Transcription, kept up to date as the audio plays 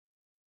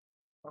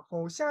然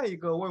后下一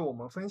个为我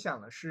们分享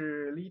的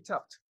是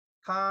Taft，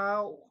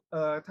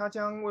他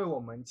将为我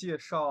们介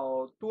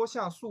绍多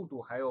项速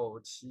度还有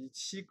其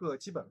7个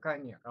基本概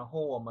念。然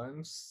后我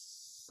们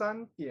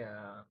2点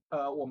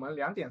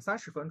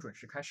30分准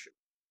时开始。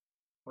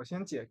我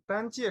先简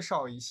单介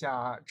绍一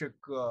下这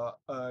个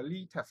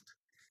Taft，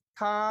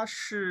他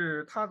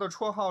的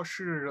绰号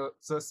是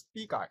The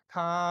Speed Guy，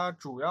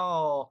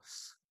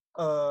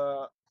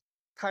呃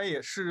他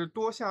也是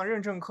多项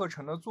认证课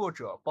程的作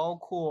者，包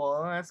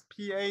括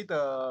NSPA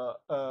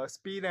的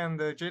Speed and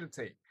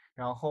Agility，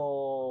然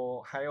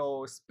后还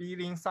有 Speed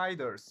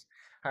Insiders，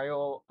还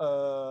有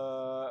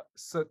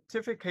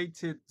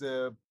Certificated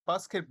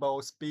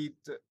Basketball Speed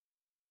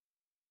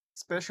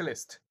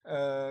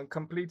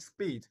Specialist，Complete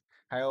Speed，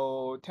还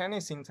有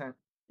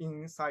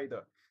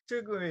Insider。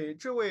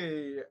这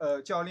位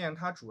教练，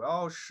他主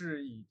要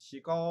是以提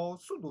高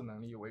速度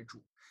能力为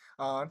主。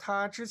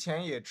他之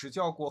前也执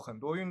教过很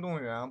多运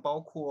动员，包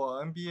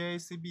括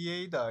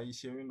NBA、CBA 的一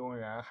些运动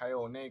员，还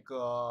有那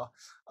个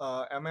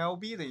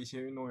MLB 的一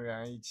些运动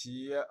员，以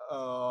及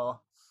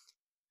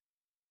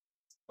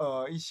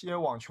一些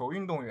网球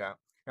运动员。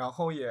然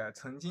后也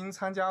曾经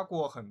参加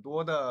过很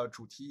多的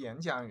主题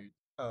演讲与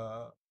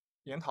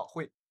研讨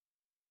会。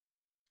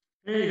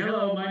Hey,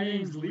 hello, my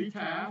name's Lee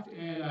Taft,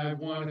 and I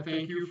want to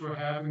thank you for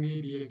having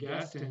me be a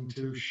guest and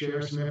to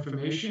share some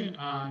information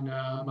on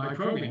my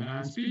program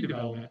on speed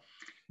development.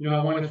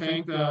 I want to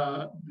thank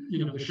the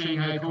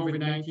Shanghai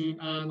COVID-19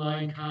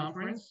 online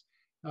conference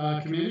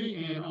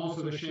committee and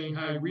also the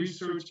Shanghai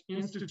Research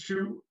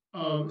Institute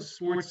of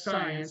Sports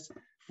Science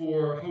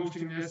for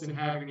hosting this and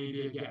having me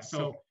be a guest.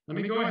 So let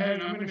me go ahead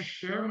and I'm going to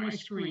share my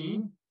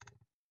screen.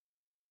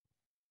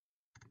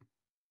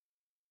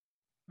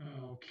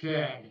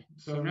 Okay,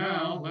 so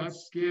now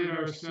let's get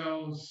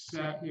ourselves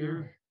set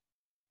here.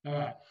 All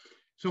right,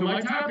 so my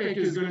topic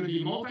is going to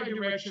be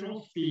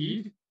multi-directional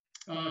speed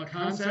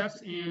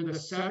concepts and the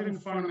 7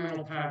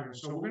 fundamental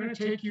patterns. So we're going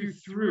to take you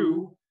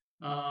through,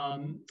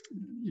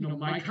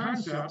 my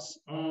concepts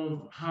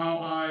of how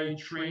I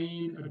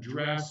train,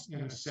 address,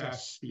 and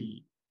assess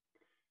speed.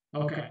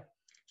 Okay,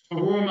 so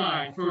who am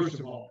I? First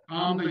of all,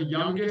 I'm the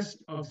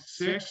youngest of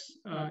 6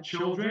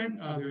 children.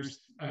 I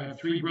have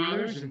 3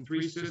 brothers and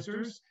 3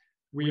 sisters.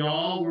 We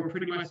all were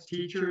pretty much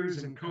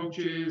teachers and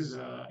coaches,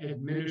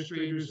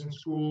 administrators in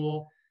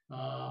school.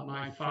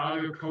 My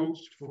father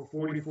coached for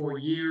 44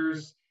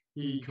 years.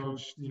 He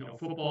coached,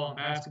 football and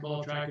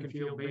basketball, track and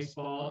field,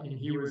 baseball, and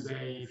he was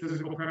a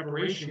physical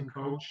preparation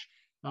coach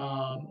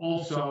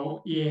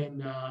also in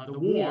the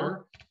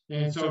war.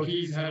 And so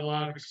he's had a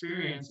lot of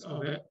experience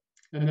of it.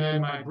 And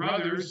then my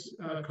brothers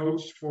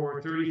coached for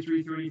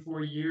 33,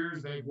 34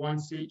 years. They've won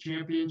state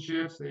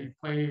championships. They've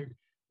played,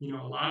 a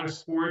lot of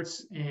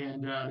sports,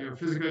 and they were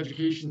physical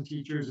education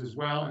teachers as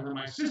well. And then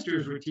my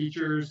sisters were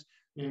teachers,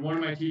 and one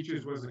of my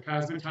teachers was a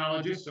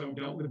cosmetologist, so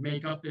dealt with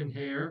makeup and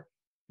hair.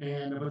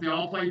 But they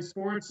all played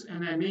sports.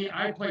 And then me,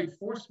 I played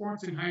 4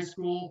 sports in high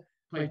school,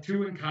 played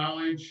 2 in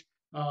college,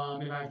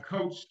 and I've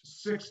coached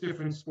 6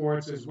 different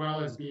sports as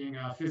well as being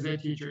a phys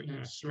ed teacher and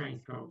a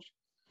strength coach.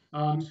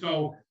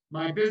 So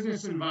my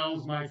business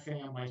involves my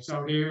family.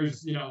 So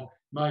here's,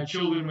 my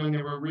children when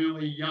they were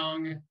really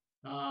young,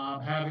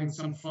 having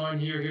some fun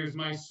here. Here's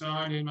my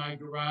son in my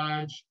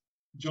garage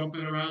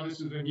jumping around. This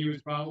is when he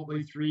was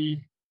probably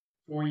 3,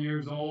 4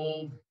 years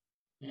old.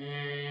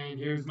 And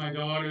here's my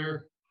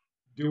daughter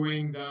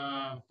doing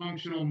the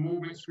functional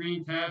movement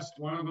screen test,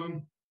 one of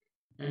them.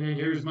 And then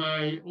here's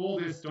my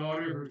oldest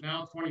daughter, who's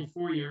now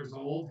 24 years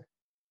old,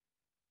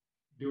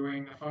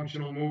 doing the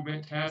functional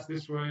movement test.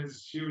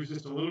 She was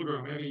just a little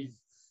girl, maybe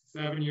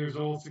 7 years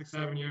old, 6,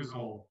 7 years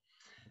old.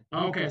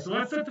 Okay, so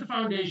let's set the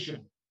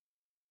foundation.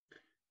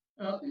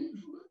 The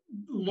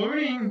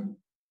learning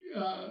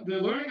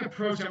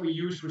approach that we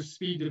use for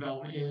speed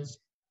development is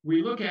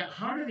we look at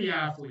how do the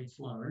athletes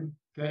learn,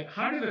 okay?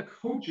 How do the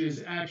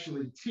coaches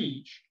actually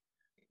teach?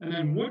 And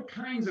then what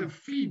kinds of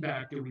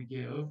feedback do we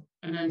give?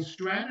 And then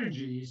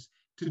strategies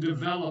to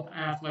develop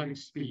athletic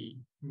speed,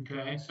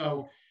 okay?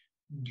 So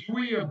do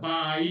we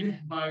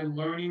abide by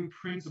learning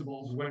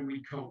principles when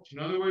we coach? In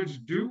other words,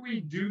 do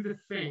we do the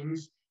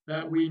things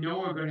that we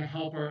know are going to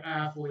help our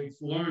athletes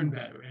learn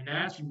better? And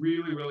that's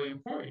really, really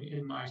important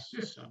in my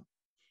system.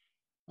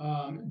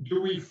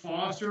 Do we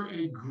foster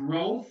a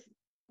growth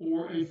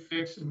or a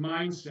fixed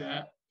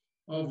mindset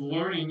of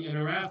learning in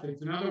our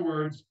athletes? In other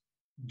words,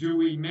 do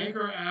we make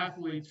our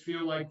athletes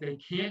feel like they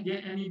can't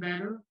get any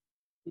better?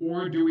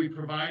 Or do we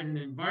provide an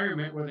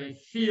environment where they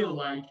feel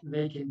like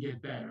they can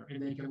get better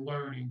and they can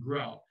learn and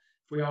grow?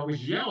 If we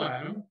always yell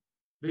at them,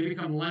 they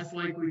become less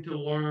likely to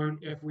learn.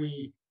 If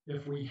we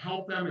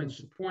help them and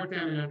support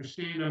them and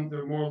understand them,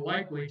 they're more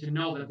likely to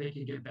know that they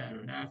can get better.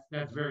 And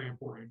that's very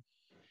important.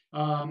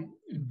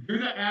 Do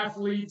the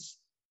athletes'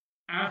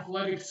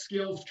 athletic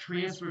skills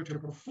transfer to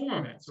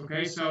performance?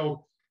 Okay,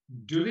 so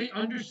do they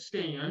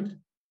understand?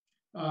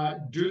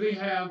 Do they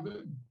have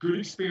good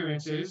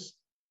experiences?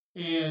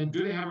 And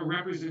do they have a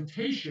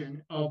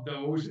representation of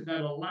those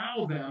that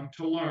allow them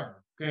to learn?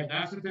 Okay,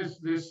 that's what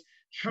this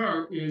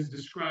chart is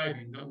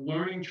describing the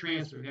learning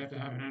transfer. They have to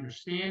have an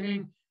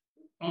understanding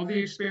of the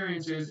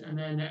experiences, and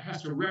then it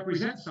has to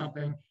represent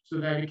something so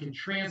that it can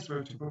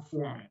transfer to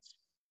performance.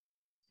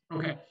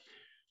 Okay,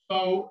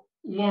 so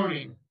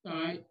learning.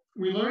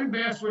 We learn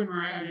best when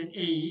we're at an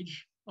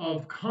age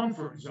of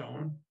comfort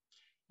zone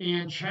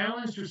and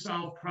challenge to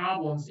solve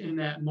problems in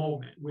that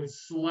moment with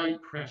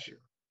slight pressure.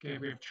 Okay,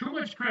 if we have too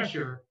much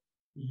pressure,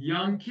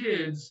 young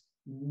kids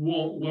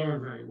won't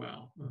learn very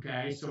well.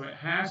 Okay, so it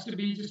has to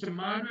be just a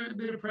moderate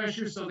bit of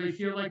pressure so they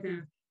feel like they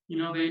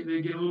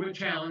get a little bit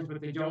challenged,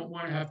 but they don't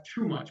want to have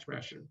too much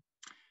pressure.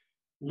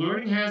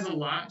 Learning has a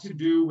lot to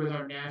do with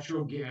our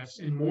natural gifts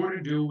and more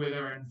to do with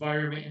our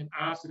environment and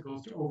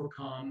obstacles to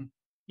overcome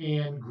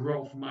and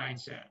growth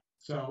mindset.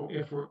 So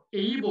if we're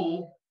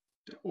able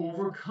to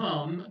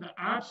overcome the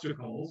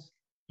obstacles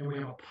and we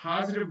have a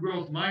positive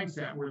growth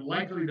mindset, we're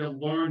likely to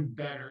learn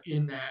better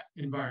in that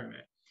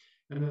environment.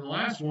 And then the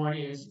last one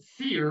is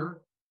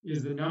fear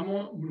is the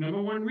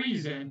number one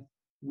reason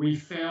we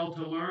fail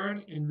to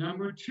learn. And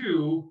number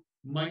two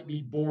might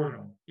be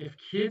boredom. If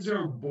kids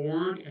are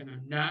bored and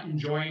they're not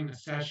enjoying the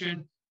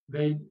session,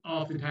 they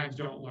oftentimes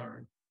don't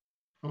learn.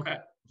 Okay,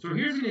 so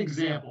here's an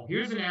example.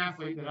 Here's an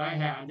athlete that I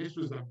had. This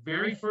was the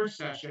very first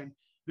session.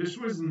 This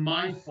was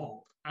my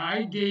fault.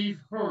 I gave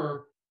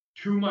her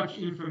too much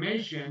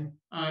information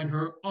on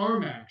her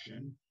arm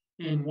action,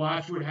 and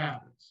watch what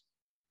happens.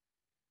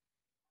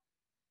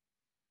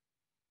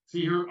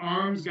 See, her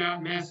arms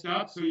got messed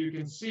up, so you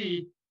can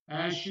see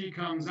as she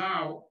comes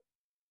out,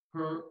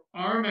 her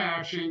arm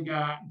action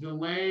got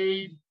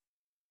delayed.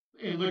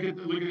 And look at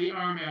the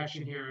arm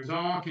action here. It's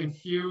all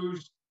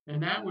confused,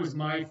 and that was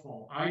my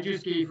fault. I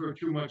just gave her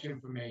too much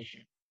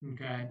information.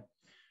 Okay.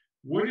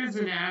 What is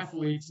an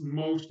athlete's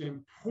most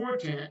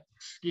important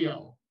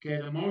skill?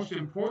 Okay, the most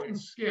important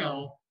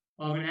skill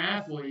of an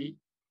athlete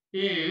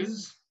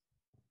is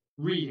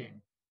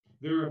reading,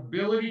 their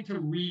ability to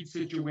read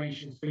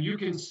situations. So you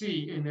can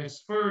see in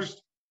this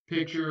first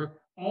picture,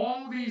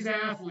 all these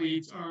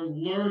athletes are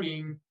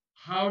learning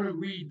how to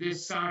read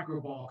this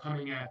soccer ball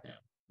coming at them.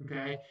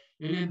 Okay.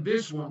 And in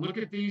this one, look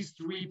at these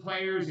three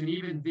players and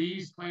even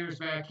these players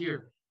back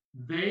here.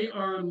 They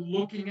are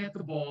looking at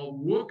the ball.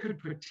 What could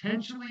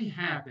potentially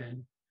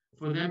happen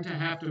for them to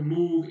have to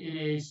move in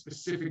a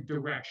specific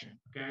direction?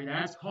 Okay.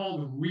 That's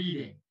called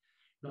reading.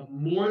 The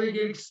more they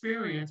get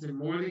experience and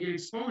more they get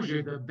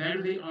exposure, the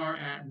better they are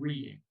at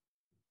reading.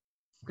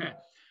 Okay.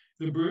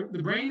 The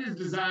brain is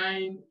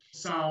designed to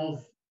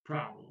solve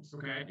problems.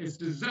 Okay. It's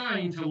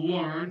designed to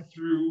learn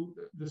through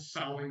the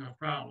solving of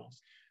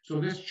problems. So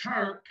this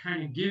chart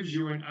kind of gives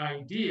you an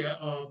idea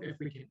of if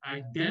we can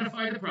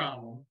identify the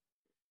problem,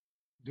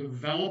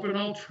 develop an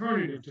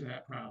alternative to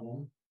that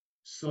problem,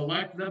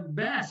 select the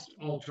best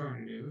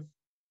alternative,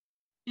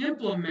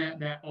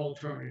 implement that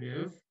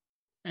alternative,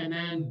 and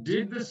then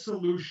did the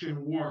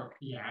solution work,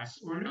 yes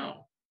or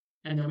no?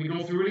 And then we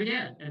go through it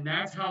again. And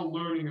that's how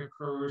learning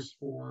occurs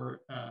for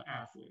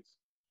athletes.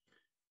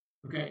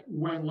 Okay,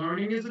 when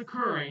learning is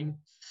occurring,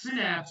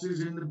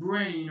 synapses in the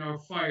brain are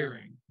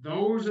firing.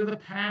 Those are the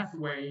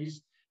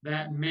pathways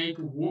that make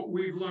what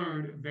we've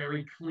learned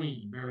very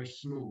clean, very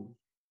smooth.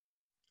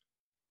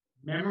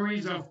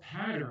 Memories of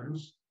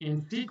patterns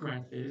in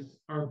sequences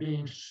are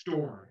being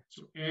stored.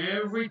 So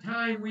every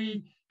time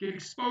we get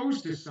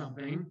exposed to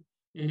something,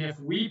 and if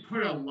we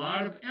put a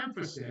lot of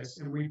emphasis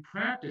and we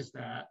practice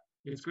that,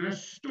 it's going to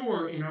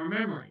store in our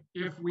memory.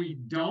 If we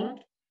don't,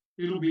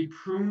 it'll be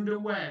pruned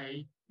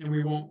away and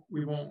we won't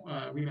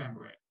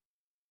remember it.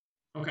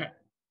 Okay.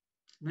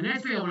 The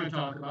next thing I want to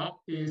talk about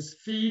is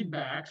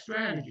feedback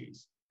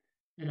strategies.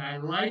 And I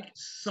like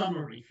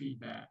summary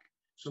feedback.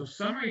 So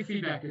summary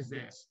feedback is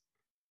this.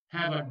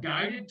 Have a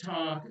guided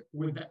talk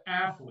with the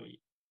athlete.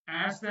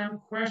 Ask them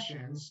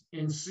questions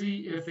and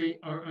see if they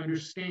are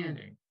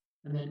understanding.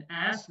 And then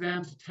ask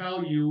them to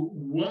tell you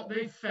what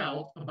they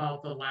felt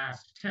about the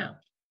last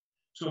attempt.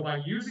 So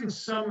by using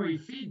summary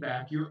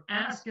feedback, you're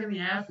asking the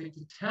athlete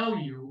to tell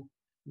you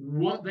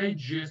what they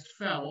just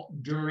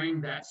felt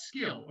during that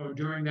skill or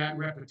during that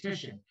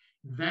repetition.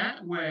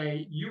 That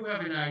way you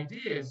have an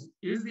idea,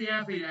 is the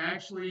athlete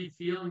actually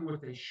feeling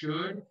what they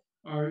should,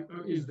 or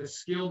is the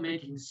skill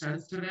making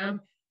sense to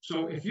them?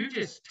 So if you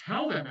just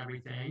tell them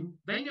everything,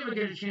 they never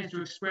get a chance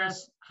to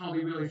express how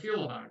they really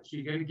feel about it. So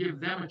you got to give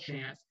them a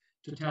chance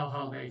to tell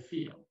how they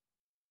feel.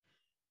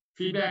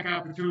 Feedback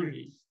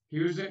opportunities.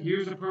 Here's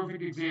a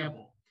perfect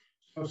example.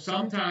 So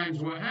sometimes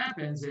what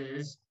happens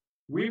is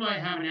we might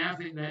have an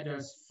athlete that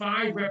does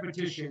 5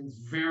 repetitions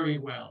very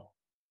well,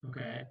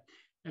 okay?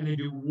 And they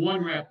do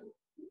 1 rep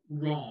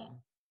wrong,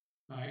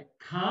 right?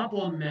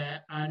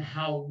 Compliment on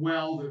how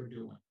well they're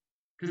doing.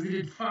 Because they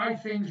did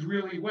 5 things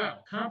really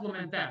well.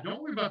 Compliment that.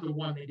 Don't worry about the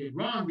one they did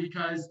wrong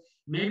because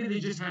maybe they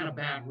just had a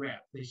bad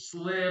rep. They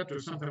slipped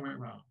or something went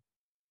wrong.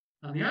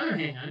 On the other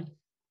hand,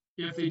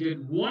 if they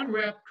did 1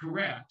 rep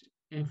correct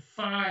and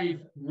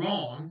 5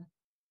 wrong,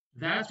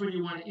 that's when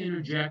you want to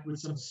interject with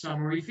some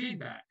summary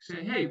feedback.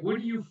 Say, hey, what are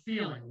you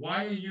feeling?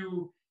 Why are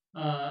you,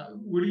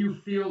 what do you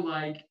feel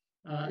like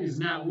is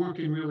not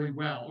working really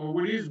well, or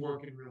what is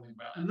working really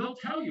well. And they'll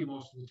tell you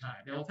most of the time.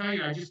 They'll tell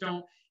you,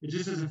 it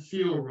just doesn't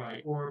feel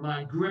right, or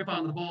my grip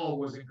on the ball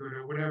wasn't good,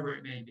 or whatever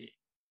it may be.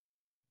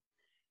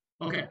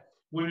 Okay,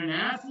 when an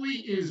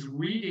athlete is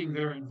reading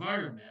their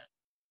environment,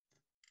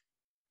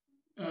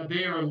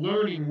 they are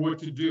learning what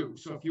to do.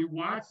 So if you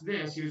watch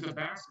this, here's a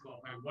basketball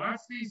player.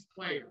 Watch these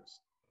players.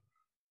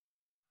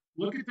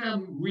 Look at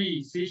them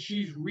read. See,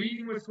 she's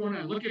reading what's going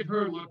on. Look at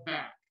her look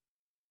back.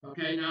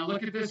 Okay, now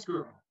look at this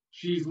girl.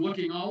 She's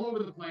looking all over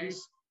the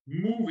place,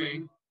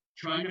 moving,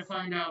 trying to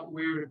find out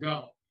where to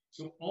go.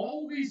 So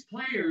all these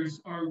players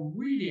are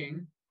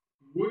reading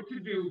what to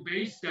do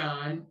based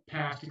on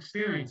past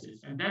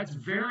experiences. And that's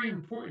very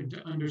important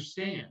to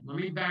understand. Let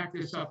me back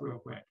this up real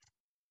quick.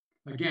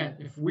 Again,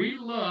 if we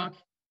look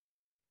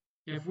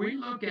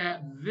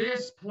at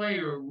this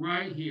player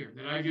right here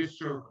that I just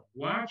circled,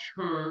 watch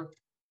her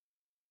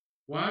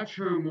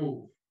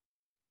move.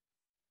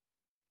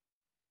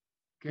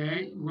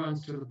 Okay,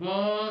 runs to the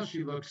ball,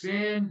 she looks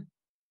in,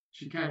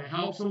 she kind of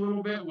helps a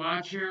little bit.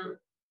 Watch her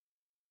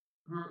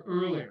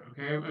earlier.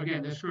 Okay,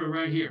 again, this girl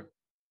right here.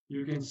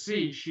 You can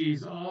see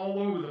she's all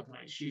over the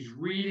place. She's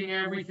reading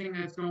everything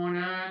that's going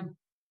on.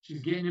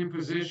 She's getting in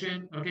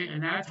position. Okay,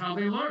 and that's how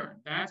they learn.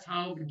 That's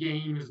how the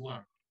game is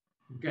learned.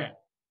 Okay.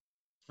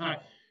 All right.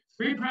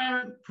 Three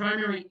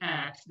primary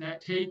acts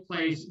that take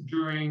place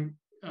during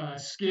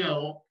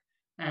skill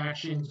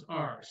actions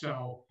are.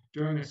 So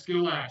during a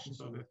skill action,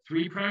 so the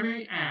three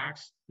primary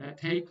acts that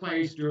take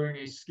place during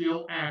a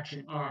skill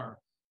action are,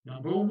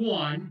 number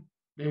one,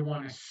 they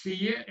want to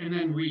see it and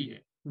then read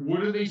it.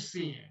 What are they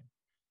seeing?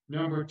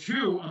 Number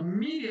two,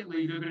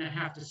 immediately they're going to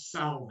have to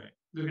solve it.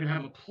 They're going to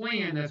have a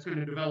plan that's going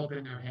to develop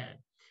in their head.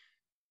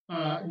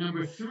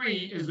 Number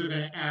three is they're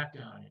going to act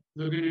on it.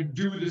 They're going to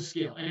do the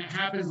skill. And it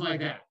happens like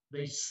that.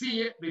 They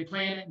see it, they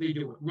plan it, they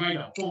do it right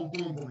up. Boom,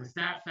 boom, boom. It's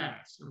that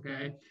fast.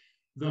 Okay.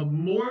 The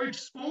more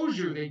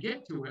exposure they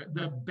get to it,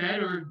 the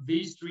better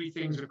these three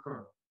things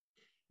occur.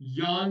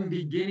 Young,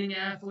 beginning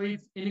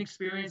athletes,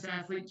 inexperienced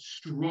athletes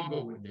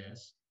struggle with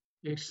this.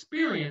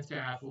 Experienced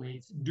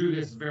athletes do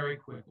this very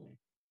quickly.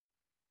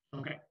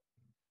 Okay.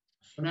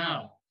 So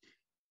now,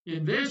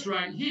 in this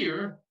right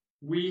here,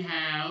 we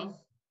have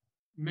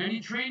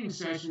many training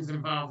sessions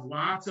involve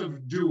lots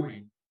of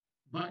doing,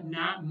 but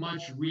not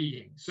much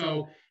reading.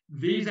 So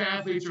these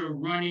athletes are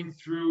running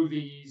through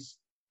these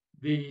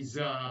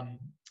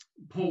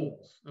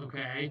poles,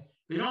 okay?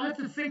 They don't have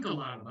to think a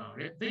lot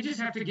about it. They just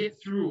have to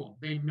get through them.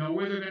 They know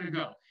where they're going to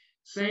go.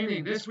 Same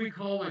thing. This we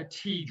call a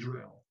T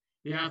drill.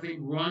 The athlete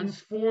runs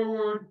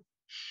forward,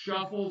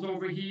 shuffles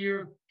over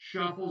here,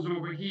 shuffles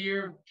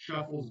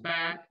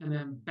back, and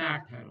then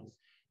backpedals.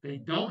 They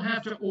don't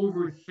have to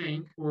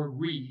overthink or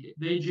read.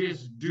 They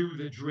just do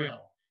the drill.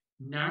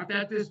 Not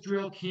that this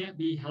drill can't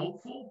be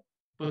helpful,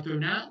 but they're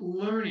not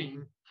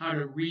learning how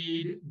to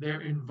read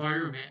their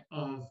environment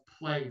of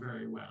play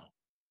very well.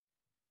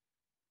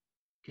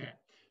 Okay,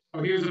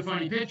 so here's a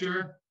funny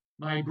picture.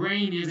 My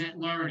brain isn't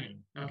learning.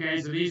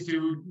 Okay, so these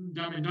two,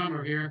 Dumb and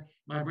Dumber here,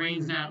 my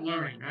brain's not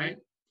learning, right?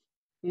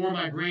 Or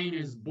my brain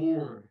is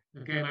bored.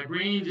 Okay, my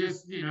brain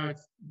just,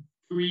 it's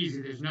too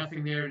easy. There's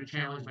nothing there to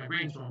challenge my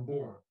brain, so I'm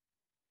bored.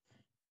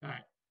 All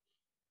right.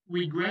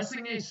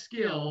 Regressing a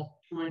skill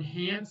to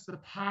enhance the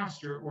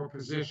posture or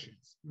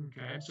positions.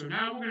 Okay, so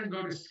now we're going to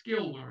go to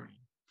skill learning.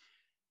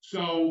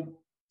 So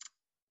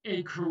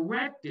a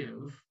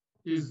corrective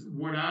is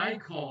what I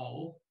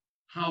call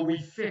how we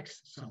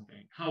fix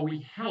something, how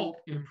we help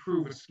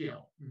improve a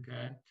skill.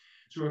 Okay,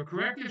 so a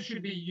corrective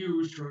should be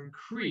used to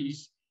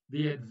increase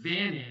the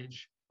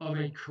advantage of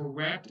a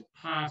correct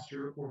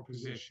posture or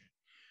position.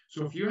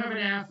 So if you have an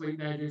athlete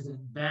that is in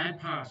bad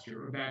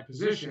posture or bad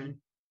position,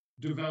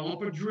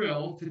 develop a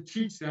drill to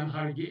teach them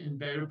how to get in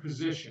better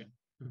position.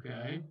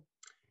 Okay.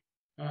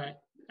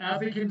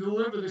 Athlete can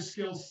deliver the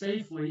skill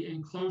safely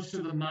and close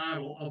to the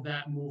model of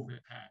that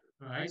movement pattern.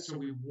 All right. So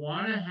we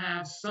want to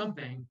have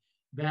something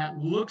that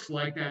looks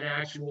like that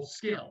actual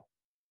skill.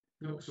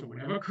 So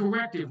whatever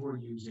corrective we're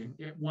using,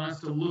 it wants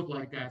to look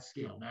like that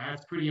skill.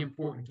 That's pretty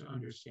important to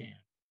understand.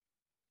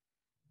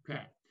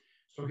 Okay.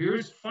 So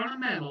here's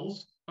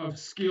fundamentals of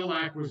skill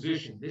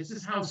acquisition. This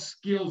is how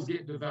skills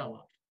get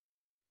developed.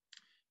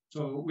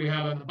 So we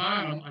have on the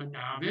bottom a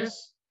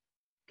novice.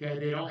 Okay,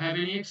 they don't have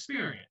any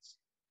experience.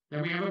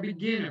 Then we have a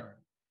beginner.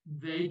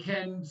 They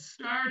can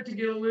start to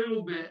get a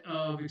little bit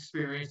of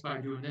experience by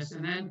doing this.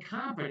 And then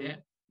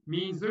competent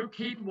means they're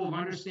capable of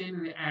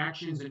understanding the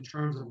actions in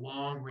terms of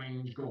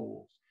long-range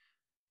goals.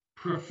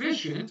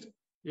 Proficient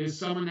is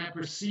someone that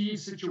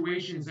perceives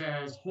situations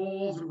as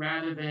wholes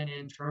rather than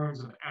in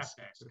terms of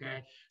aspects,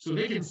 okay? So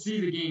they can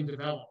see the game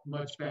develop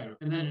much better.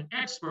 And then an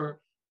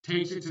expert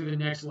takes it to the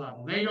next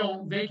level. They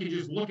can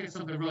just look at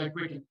something really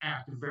quick and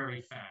act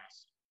very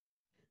fast.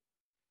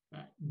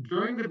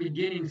 During the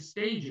beginning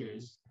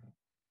stages,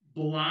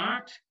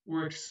 blocked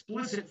or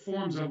explicit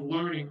forms of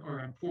learning are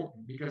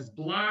important, because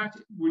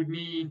blocked would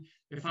mean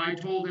if I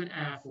told an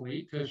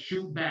athlete to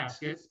shoot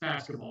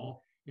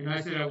basketball, And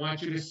I said, I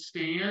want you to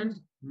stand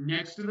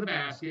next to the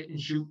basket and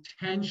shoot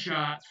 10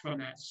 shots from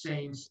that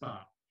same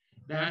spot.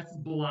 That's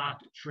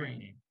blocked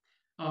training.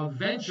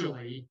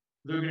 Eventually,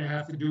 they're going to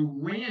have to do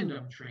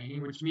random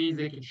training, which means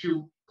they can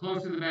shoot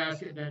close to the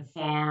basket, then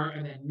far,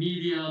 and then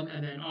medium,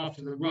 and then off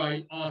to the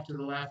right, off to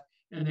the left.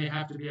 And they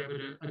have to be able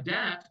to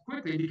adapt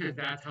quickly because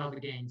that's how the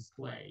game's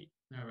played.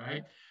 All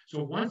right.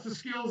 So once the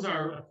skills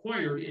are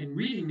acquired and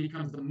reading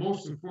becomes the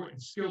most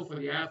important skill for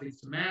the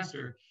athletes to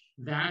master,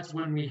 that's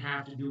when we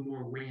have to do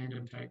more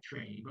random type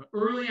training. But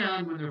early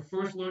on, when they're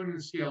first learning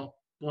the skill,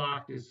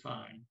 blocked is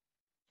fine.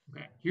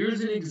 Okay,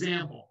 here's an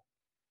example.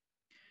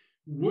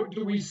 What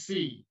do we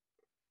see?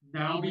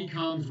 Now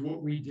becomes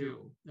what we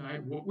do. All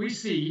right, what we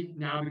see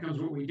now becomes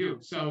what we do.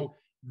 So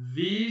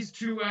these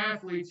two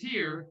athletes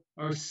here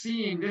are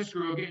seeing this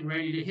girl getting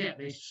ready to hit.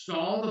 They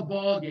saw the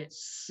ball get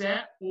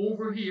set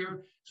over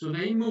here, so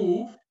they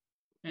moved,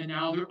 and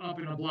now they're up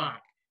in a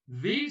block.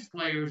 These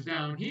players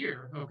down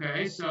here,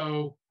 okay,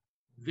 so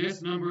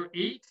this number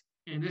 8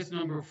 and this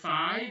number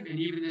 5 and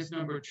even this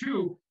number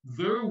 2,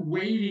 they're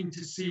waiting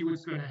to see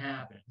what's going to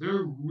happen.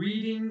 They're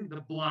reading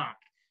the block.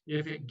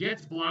 If it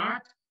gets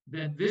blocked,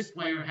 then this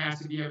player has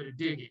to be able to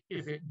dig it.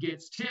 If it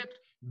gets tipped,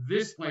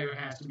 this player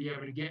has to be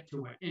able to get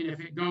to it. And if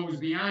it goes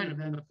beyond them,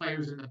 then the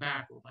players in the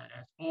back will play.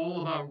 That's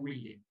all about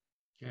reading.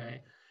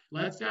 Okay.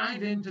 Let's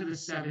dive into the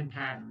 7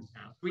 patterns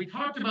now. We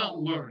talked about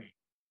learning.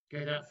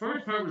 Okay. That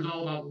first part was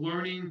all about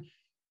learning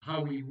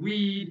how we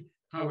read,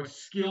 how a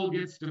skill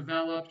gets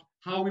developed,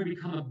 how we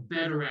become a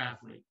better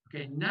athlete.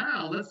 Okay.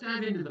 Now let's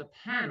dive into the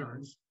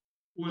patterns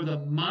or the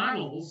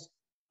models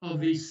of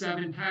these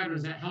 7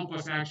 patterns that help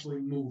us actually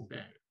move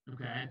better.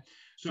 Okay.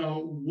 So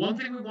one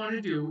thing we want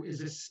to do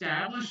is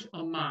establish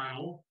a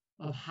model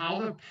of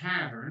how the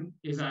pattern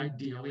is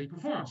ideally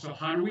performed. So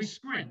how do we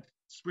sprint?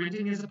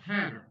 Sprinting is a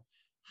pattern.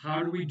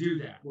 How do we do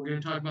that? We're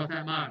going to talk about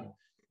that model.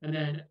 And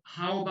then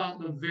how about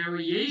the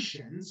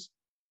variations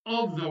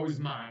of those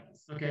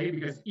models? Okay,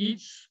 because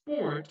each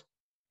sport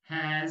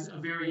has a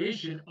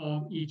variation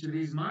of each of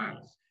these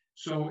models.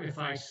 So if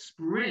I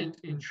sprint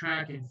in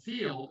track and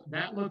field,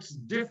 that looks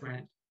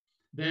different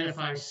than if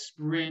I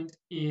sprint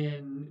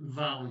in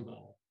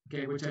volleyball,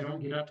 okay, which I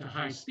don't get up to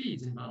high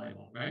speeds in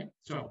volleyball, right?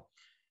 So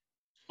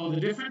the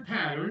different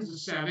patterns, the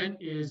 7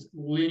 is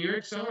linear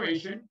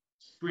acceleration,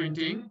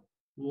 sprinting,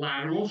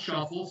 lateral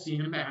shuffle,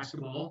 seen in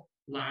basketball,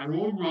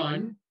 lateral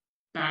run,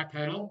 back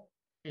pedal,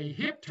 a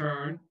hip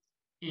turn,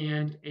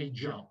 and a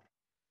jump.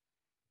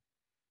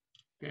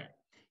 Okay,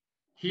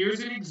 here's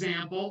an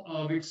example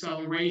of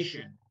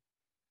acceleration.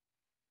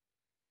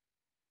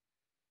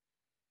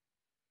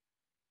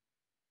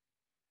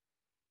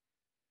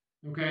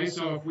 Okay,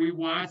 so if we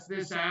watch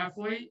this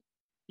athlete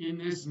in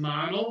this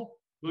model,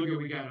 look at,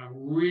 we got a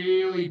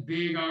really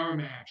big arm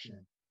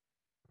action.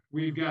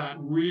 We've got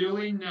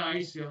really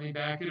nice, let me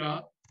back it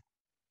up.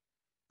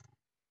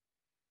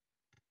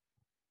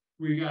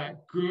 We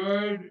got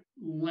good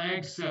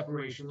leg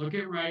separation. Look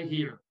at right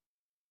here.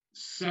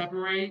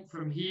 Separate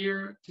from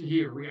here to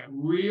here. We got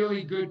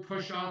really good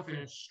push off in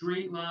a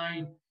straight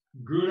line,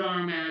 good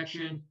arm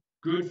action,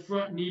 good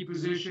front knee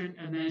position,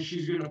 and then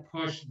she's going to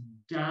push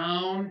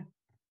down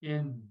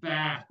and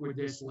back with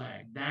this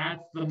leg.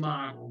 That's the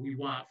model we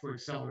want for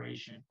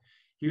acceleration.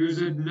 Here's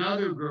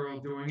another girl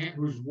doing it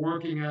who's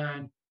working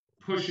on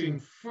pushing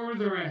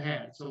further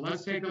ahead. So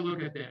let's take a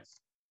look at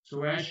this.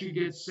 So as she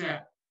gets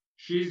set,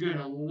 she's going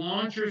to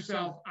launch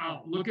herself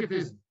out. Look at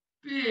this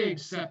big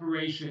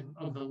separation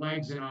of the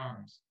legs and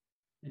arms.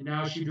 And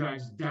now she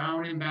drives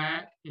down and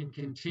back and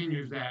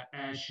continues that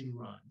as she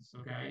runs.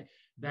 Okay,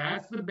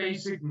 that's the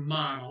basic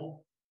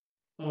model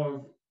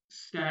of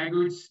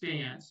staggered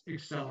stance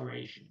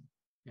acceleration.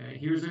 Okay,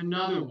 here's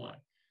another one.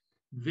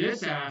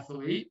 This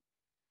athlete,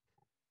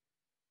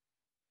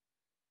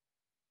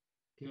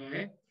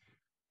 okay,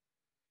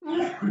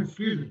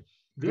 excuse me,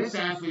 this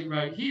athlete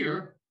right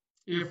here,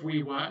 if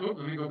we watch, let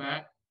me go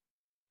back.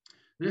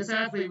 This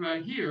athlete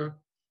right here,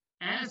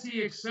 as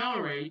he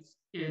accelerates,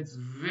 it's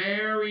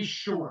very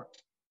short.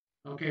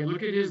 Okay,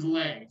 look at his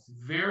legs,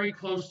 very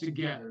close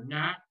together,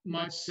 not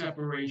much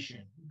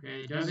separation.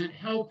 Okay, it doesn't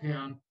help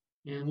him.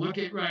 And look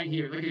at right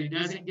here, look at, he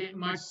doesn't get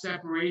much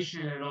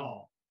separation at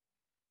all.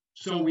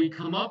 So we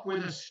come up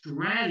with a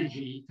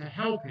strategy to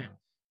help him.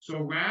 So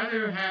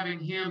rather having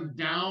him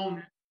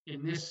down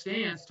in this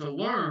stance to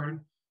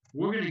learn,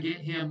 we're going to get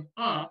him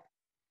up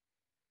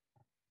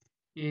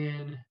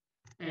in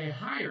a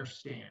higher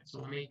stance.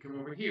 So let me come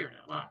over here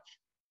now, watch.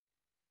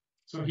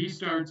 So he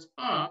starts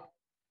up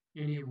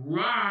and he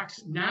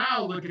rocks.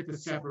 Now look at the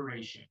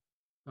separation,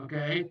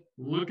 okay?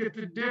 Look at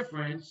the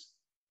difference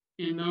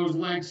in those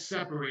legs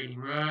separating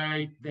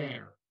right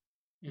there.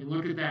 And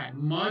look at that,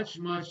 much,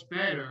 much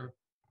better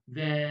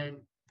than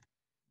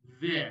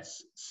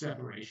this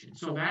separation.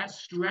 So that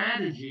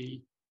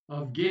strategy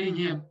of getting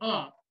him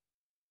up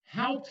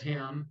helped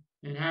him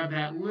and have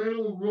that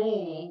little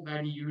roll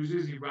that he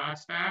uses, he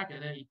rocks back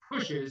and then he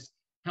pushes,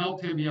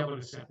 helped him be able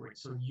to separate.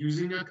 So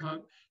using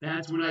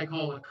that's what I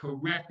call a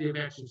corrective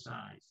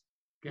exercise.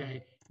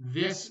 Okay,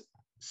 this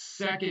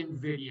second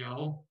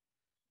video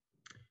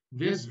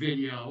this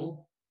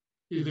video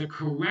is a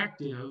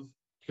corrective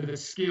to the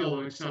skill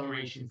of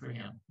acceleration for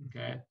him.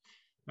 Okay.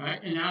 All right.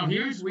 And now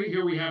here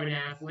we have an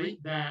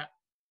athlete that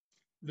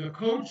the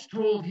coach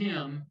told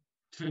him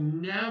to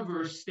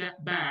never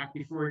step back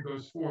before he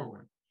goes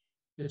forward.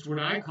 It's what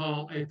I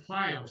call a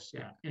plyo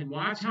step. And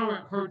watch how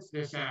it hurts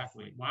this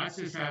athlete. Watch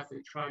this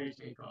athlete try to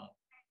take off.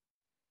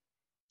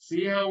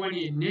 See how when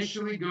he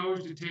initially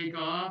goes to take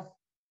off,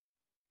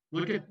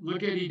 look at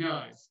he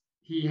does.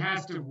 He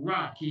has to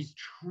rock. He's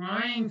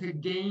trying to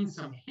gain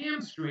some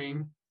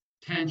hamstring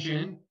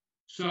tension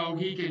so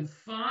he can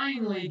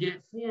finally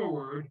get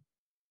forward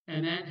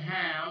and then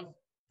have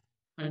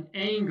an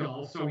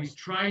angle. So he's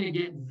trying to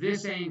get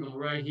this angle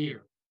right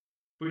here.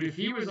 But if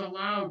he was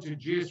allowed to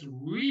just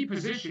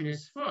reposition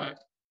his foot,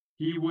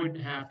 he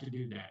wouldn't have to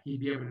do that. He'd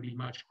be able to be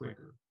much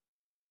quicker.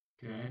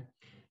 Okay.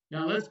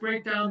 Now let's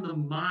break down the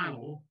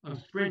model of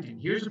sprinting.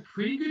 Here's a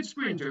pretty good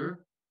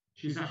sprinter.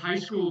 She's a high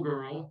school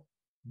girl,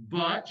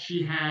 but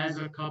she has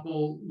a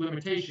couple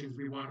limitations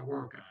we want to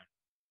work on.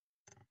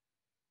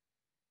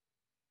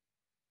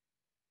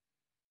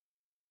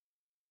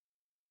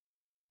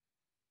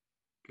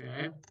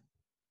 Okay.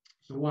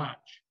 So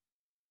watch.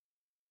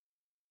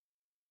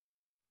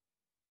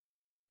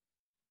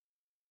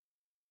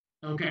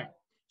 Okay.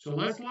 So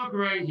let's look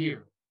right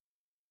here.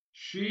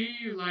 She,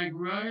 like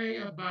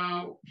right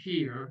about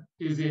here,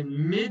 is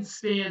in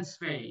mid-stance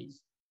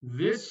phase.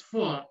 This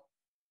foot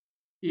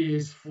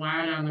is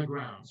flat on the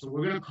ground. So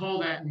we're going to call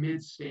that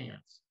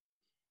mid-stance.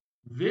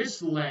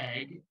 This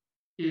leg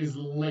is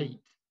late.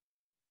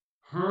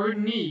 Her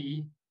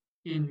knee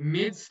in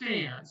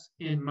mid-stance,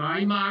 in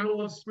my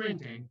model of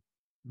sprinting,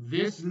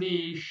 this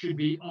knee should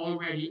be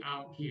already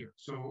out here.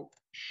 So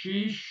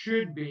she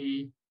should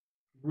be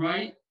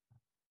right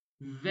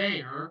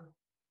there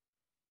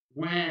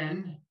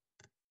when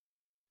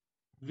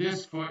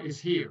this foot is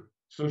here.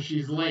 So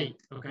she's late,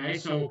 okay?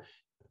 So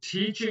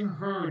teaching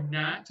her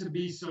not to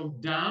be so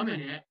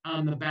dominant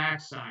on the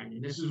backside.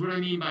 And this is what I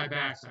mean by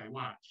backside.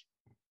 Watch.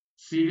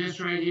 See this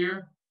right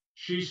here?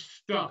 She's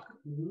stuck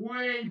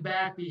way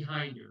back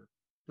behind her.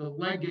 The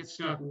leg gets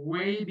stuck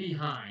way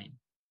behind.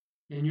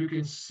 And you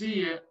can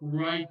see it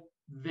right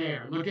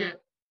there. Look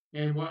at,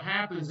 and what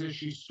happens is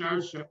she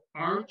starts to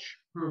arch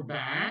her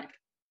back,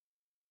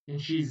 and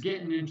she's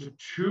getting into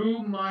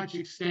too much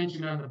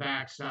extension on the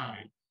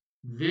backside.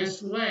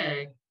 This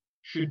leg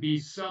should be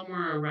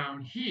somewhere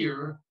around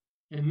here,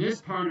 and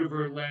this part of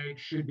her leg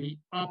should be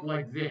up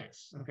like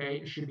this, okay?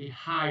 It should be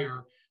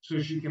higher so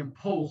she can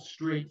pull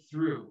straight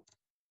through.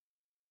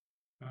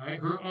 All right,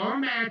 her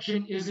arm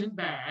action isn't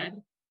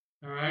bad.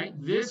 All right,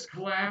 this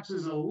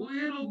collapses a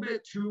little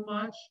bit too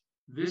much.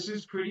 This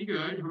is pretty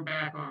good, her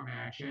back arm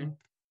action,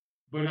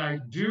 but I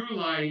do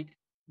like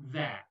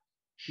that.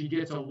 She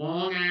gets a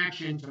long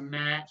action to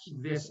match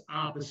this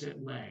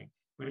opposite leg.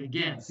 But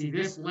again, see,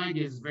 this leg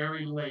is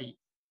very late.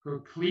 Her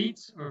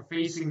cleats are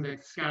facing the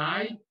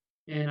sky,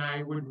 and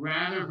I would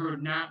rather her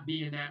not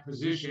be in that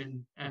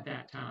position at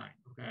that time,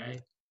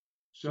 okay?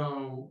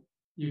 So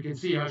you can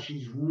see how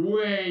she's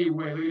way,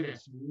 look at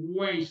this,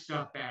 way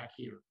stuck back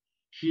here.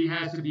 She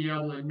has to be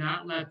able to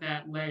not let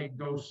that leg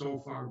go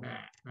so far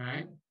back,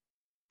 right?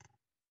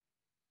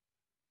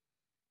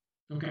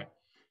 Okay.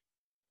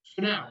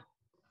 So now,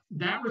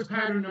 that was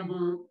pattern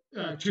number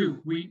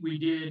 2. We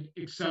did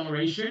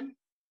acceleration,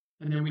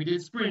 and then we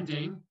did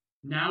sprinting.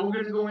 Now we're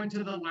going to go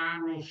into the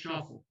lateral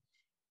shuffle.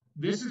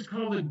 This is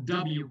called the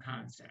W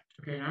concept.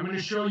 Okay, I'm going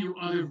to show you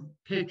other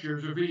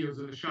pictures or videos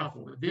of the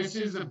shuffle, but this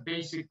is a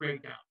basic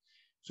breakdown.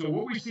 So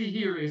what we see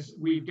here is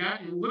we've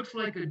got, it looks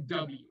like a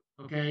W,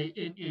 okay,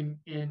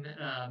 in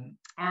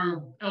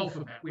our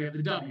alphabet. We have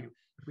the W.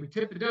 If we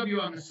tip the W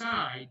on the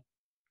side,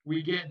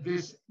 we get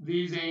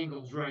these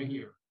angles right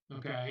here,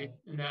 okay?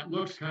 And that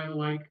looks kind of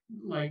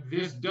like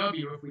this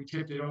W if we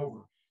tipped it over.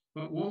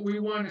 But what we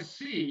want to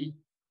see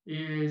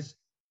is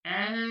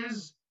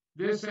as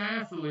this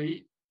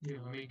athlete,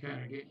 here, let me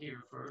kind of get here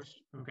first.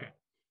 Okay.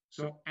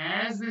 So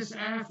as this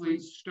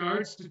athlete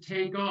starts to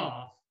take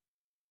off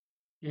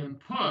and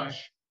push,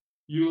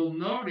 you'll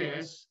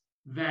notice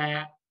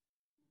that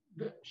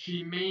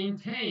she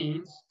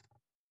maintains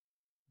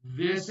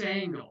this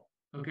angle.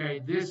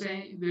 Okay,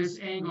 this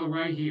angle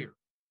right here.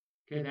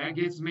 Okay, that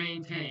gets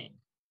maintained.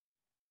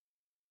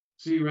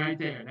 See right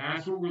there.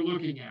 That's what we're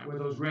looking at, where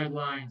those red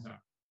lines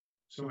are.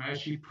 So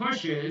as she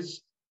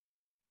pushes,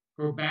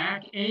 her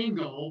back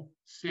angle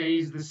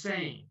stays the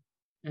same,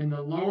 and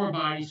the lower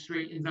body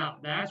straightens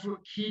out. That's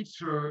what keeps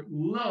her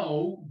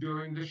low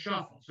during the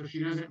shuffle, so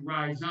she doesn't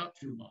rise up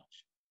too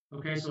much.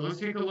 Okay, so let's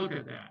take a look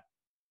at that.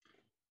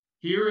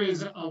 Here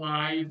is a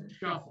live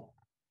shuffle.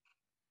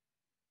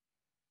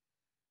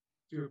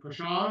 Do her push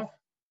off.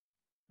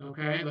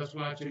 Okay, let's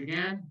watch it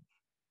again.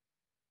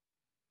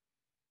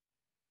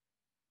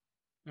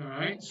 All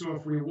right, so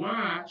if we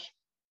watch,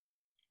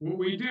 what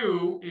we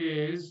do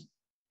is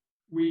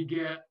we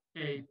get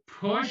a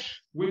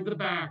push with the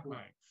back leg.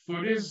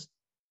 Foot is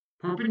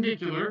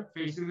perpendicular,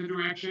 facing the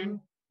direction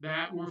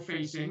that we're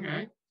facing,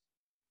 right?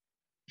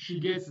 She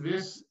gets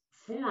this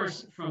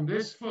force from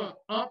this foot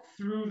up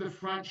through the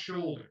front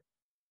shoulder.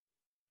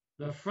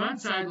 The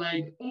front side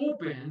leg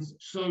opens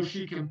so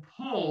she can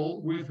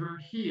pull with her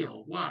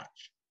heel.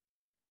 Watch.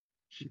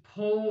 She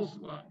pulls.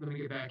 Well, let me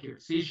get back here.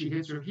 See, she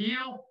hits her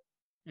heel,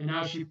 and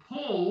now she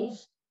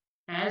pulls.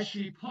 As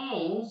she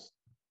pulls,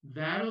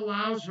 that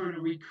allows her to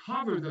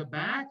recover the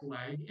back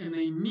leg, and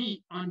they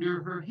meet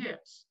under her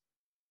hips.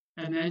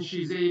 And then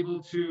she's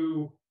able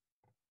to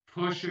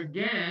push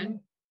again,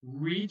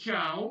 reach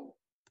out,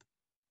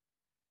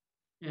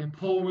 and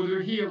pull with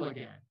her heel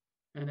again.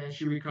 And then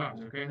she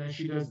recovers, okay? And then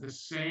she does the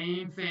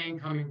same thing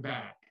coming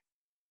back.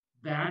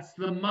 That's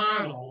the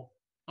model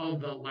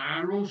of the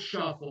lateral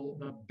shuffle,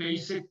 the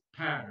basic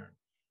pattern.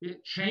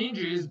 It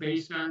changes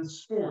based on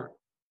sport.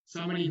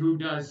 Somebody who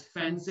does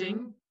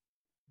fencing,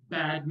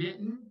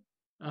 badminton,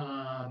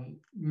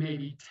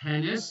 maybe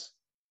tennis,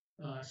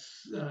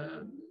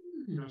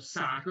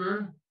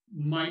 soccer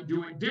might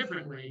do it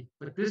differently,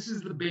 but this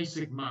is the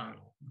basic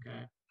model,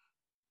 okay?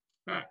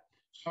 All right,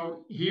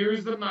 so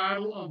here's the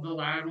model of the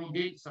lateral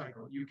gait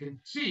cycle. You can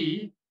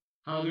see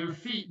how their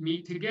feet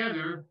meet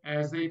together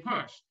as they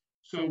push.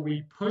 So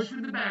we push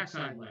with the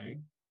backside leg,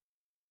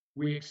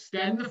 we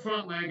extend the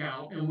front leg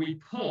out, and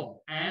we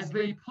pull. As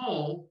they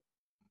pull,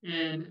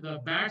 and the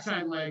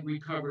backside leg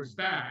recovers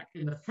back,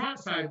 and the front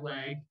side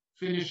leg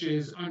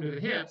finishes under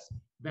the hips.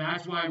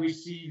 That's why we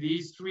see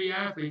these three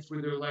athletes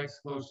with their legs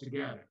close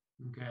together,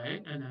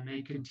 okay? And then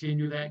they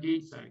continue that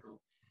gait cycle.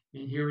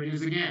 And here it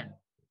is again.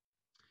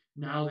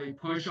 Now they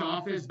push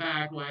off his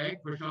back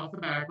leg, push off the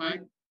back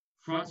leg,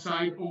 front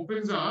side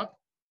opens up,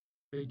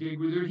 they dig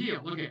with their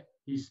heel. Look at,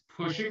 he's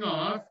pushing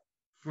off,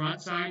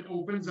 front side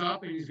opens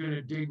up, and he's going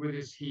to dig with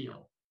his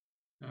heel.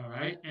 All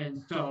right,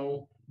 and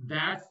so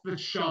that's the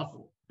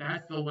shuffle.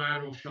 That's the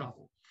lateral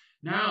shuffle.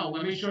 Now,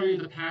 let me show you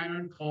the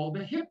pattern called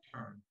the hip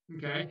turn,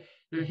 okay?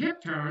 The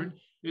hip turn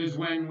is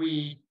when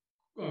we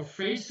are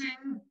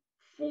facing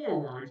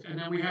forwards, and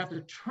then we have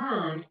to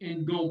turn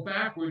and go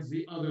backwards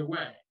the other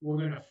way. We're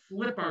going to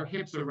flip our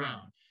hips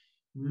around.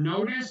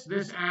 Notice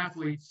this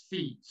athlete's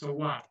feet. So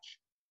watch.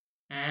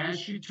 As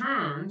she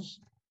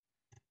turns,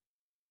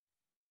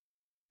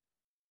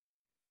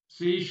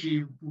 see,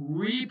 she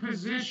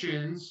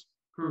repositions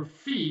her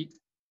feet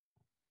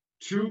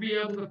to be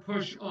able to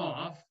push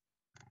off.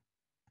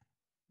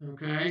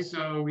 Okay,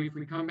 so if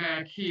we come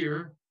back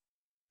here,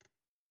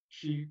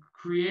 she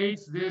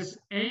creates this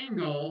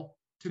angle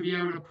to be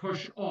able to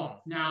push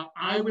off. Now,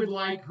 I would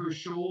like her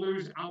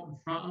shoulders out in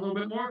front a little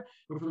bit more,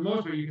 but for the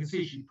most part, you can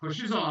see she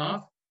pushes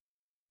off,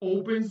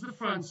 opens the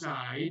front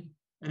side,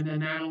 and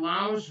then that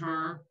allows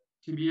her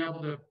to be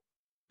able to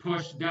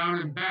push down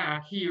and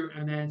back here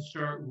and then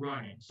start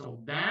running.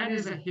 So that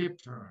is a hip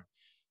turn.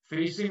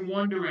 Facing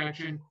one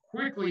direction,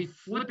 quickly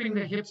flipping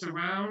the hips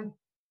around,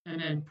 and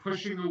then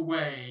pushing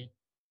away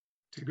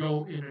to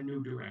go in a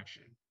new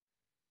direction.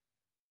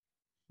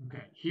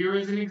 Okay, here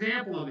is an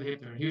example of a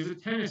hip turn. Here's a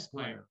tennis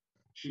player.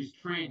 She's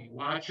training.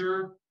 Watch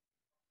her.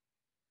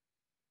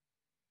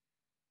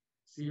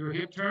 See her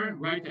hip turn?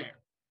 Right there.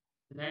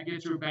 And that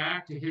gets her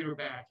back to hit her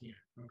backhand.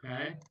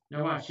 Okay?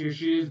 Now watch. Here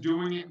she is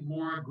doing it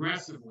more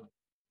aggressively.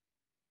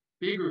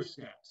 Bigger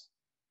steps.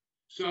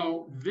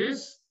 So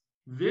this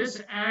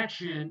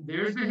action,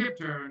 there's the hip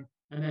turn,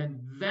 and then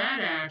that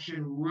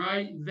action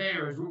right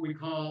there is what we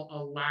call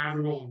a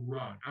lateral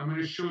run. I'm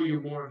going to show you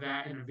more of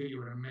that in a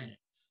video in a minute.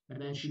 And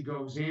then she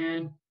goes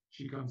in,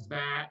 she comes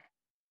back,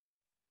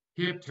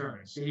 hip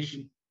turn. See,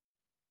 she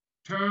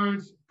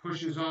turns,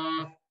 pushes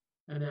off,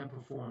 and then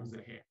performs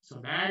the hip. So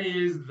that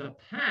is the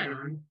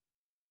pattern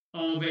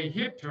of a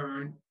hip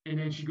turn, and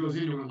then she goes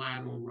into a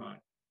lateral run.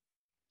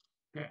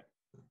 Okay,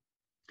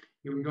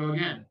 here we go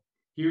again.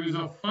 Here's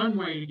a fun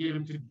way to get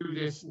them to do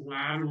this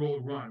lateral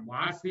run.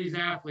 Watch these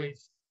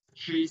athletes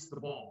chase the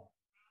ball.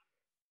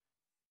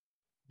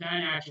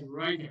 That action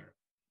right there,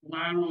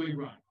 laterally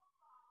run.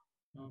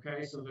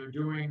 Okay, so they're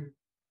doing,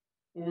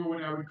 or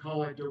what I would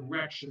call a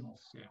directional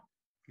step.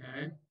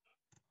 Okay,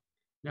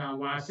 now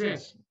watch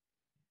this.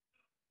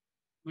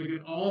 Look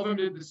at all of them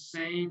did the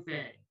same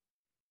thing.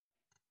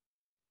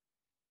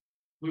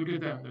 Look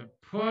at them, the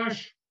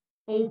push,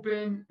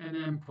 open, and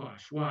then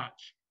push.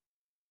 Watch.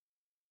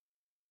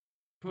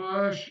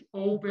 Push,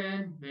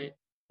 open, they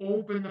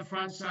open the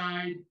front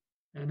side,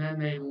 and then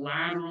they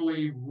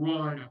laterally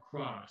run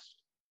across.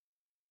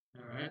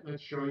 All right,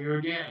 let's show you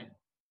again.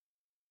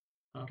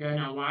 Okay,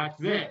 now watch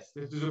this.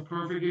 This is a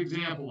perfect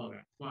example of it.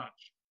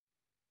 Watch.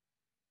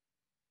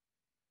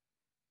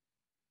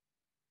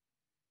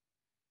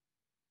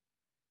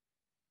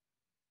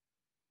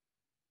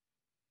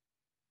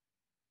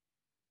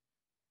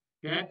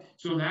 Okay,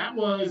 so that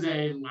was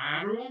a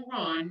lateral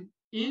run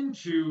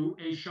into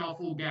a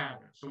shuffle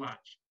gather. So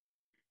watch.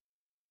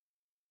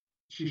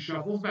 She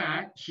shuffles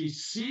back. She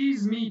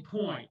sees me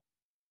point.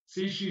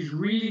 See, she's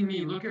reading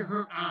me. Look at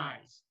her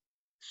eyes.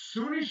 As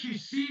soon as she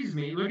sees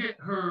me, look at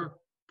her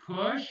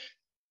push,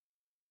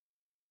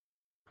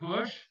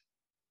 push,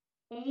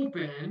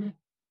 open,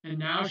 and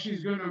now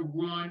she's going to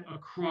run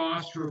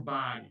across her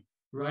body.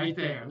 Right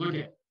there. Look at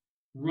it.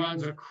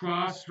 Runs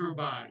across her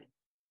body.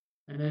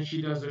 and then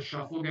she does a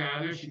shuffle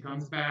gather. She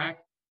comes back.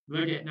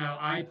 Look at now,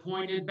 I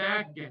pointed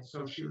back again.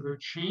 So her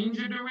change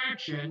of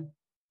direction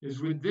is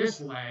with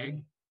this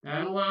leg.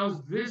 That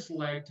allows this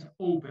leg to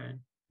open,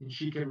 and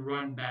she can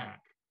run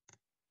back.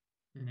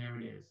 And there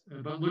it is.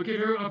 But look at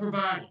her upper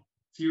body.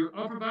 So your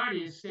upper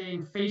body is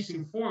staying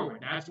facing forward.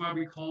 That's why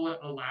we call it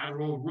a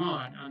lateral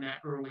run on that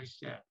early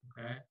step.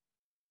 Okay.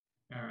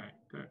 All right.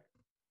 Good.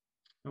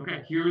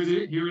 Okay. Here it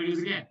is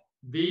again.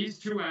 These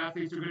two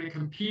athletes are going to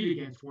compete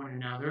against one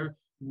another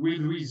with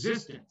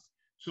resistance.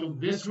 So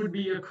this would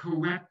be a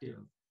corrective.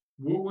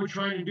 What we're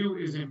trying to do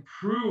is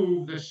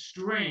improve the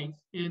strength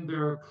in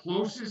their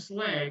closest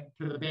leg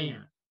to the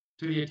band,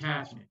 to the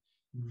attachment.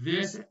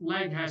 This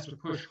leg has to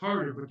push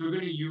harder, but they're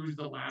going to use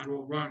the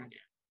lateral run again.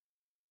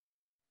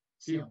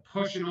 See them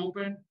push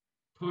and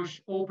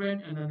push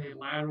open, and then they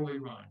laterally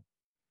run.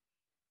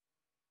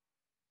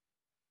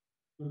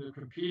 When they're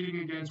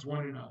competing against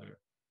one another.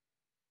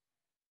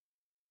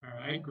 All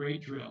right,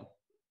 great drill.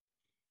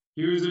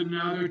 Here's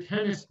another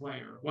tennis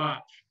player.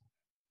 Watch.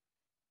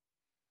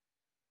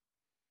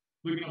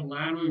 Look at him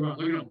laterally run.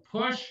 Look at him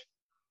push.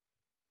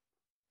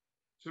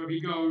 So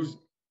he goes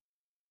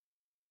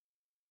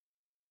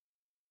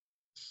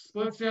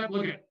split step.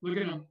 Look at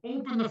him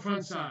open the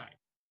front side.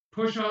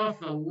 Push off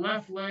the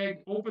left leg,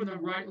 open the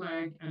right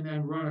leg, and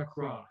then run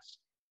across.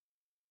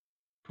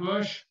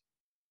 Push,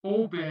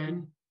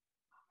 open,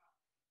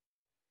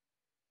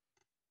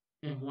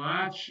 and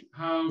watch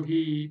how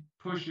he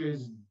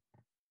pushes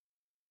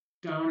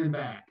down and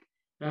back.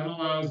 That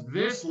allows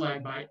this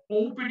leg, by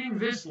opening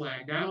this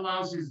leg, that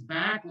allows his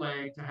back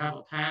leg to have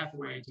a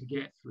pathway to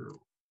get through.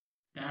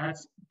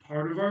 That's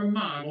part of our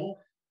model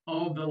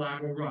of the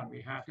lateral run.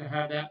 We have to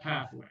have that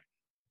pathway.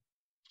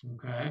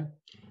 Okay,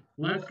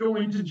 let's go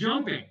into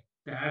jumping.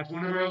 That's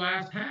one of our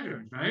last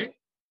patterns, right?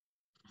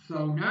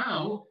 So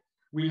now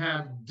we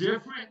have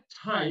different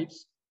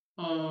types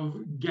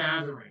of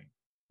gathering.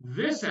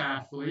 This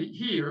athlete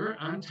here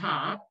on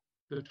top,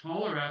 the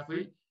taller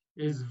athlete,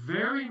 is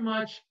very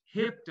much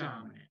hip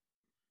dominant.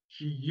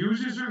 She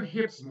uses her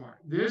hips more.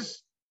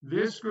 This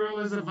girl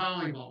is a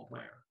volleyball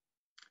player.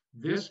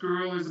 This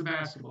girl is a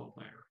basketball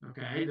player.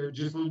 Okay, they're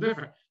just a little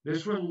different.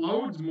 This one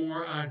loads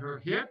more on her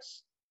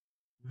hips.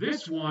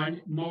 This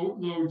one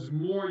loads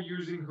more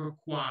using her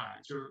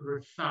quads or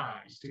her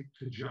thighs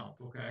to jump.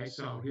 Okay,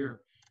 so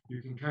here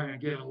you can kind of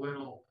get a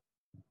little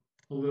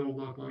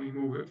look. Let me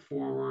move it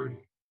forward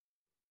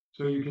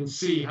so you can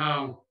see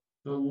how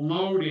the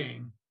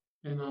loading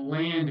and the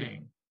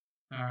landing.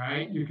 All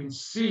right, you can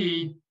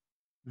see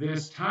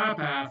this top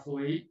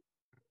athlete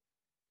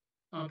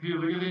up here.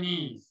 Look at the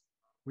knees.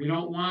 We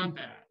don't want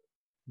that.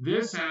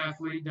 This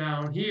athlete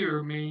down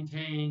here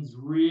maintains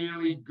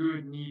really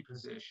good knee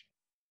position.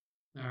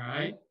 All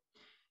right.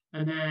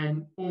 And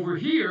then over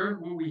here,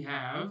 what we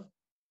have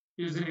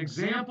is an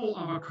example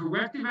of a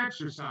corrective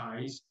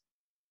exercise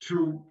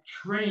to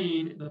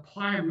train the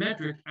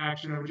plyometric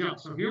action of a jump.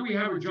 So here we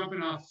have her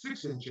jumping off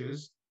 6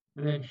 inches,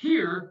 and then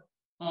here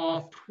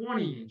off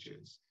 20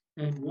 inches.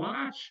 And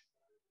watch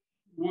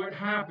what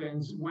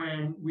happens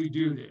when we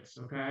do this,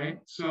 okay?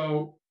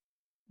 So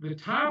the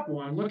top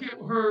one, look at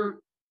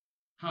her,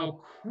 how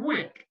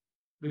quick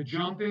the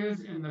jump is,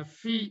 and the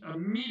feet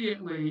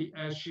immediately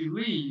as she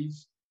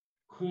leaves,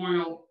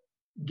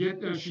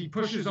 she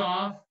pushes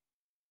off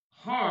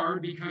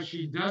hard because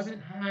she doesn't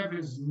have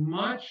as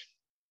much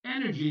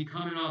energy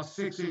coming off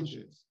 6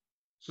 inches.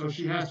 So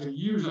she has to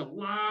use a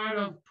lot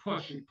of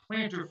push. She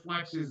plantar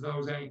flexes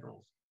those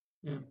ankles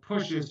and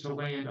pushes to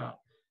land up.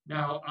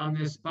 Now on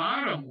this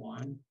bottom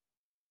one,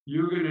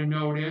 you're going to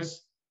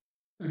notice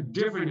a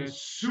difference.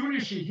 As soon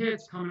as she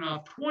hits coming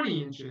off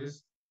 20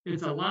 inches,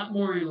 it's a lot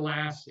more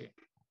elastic.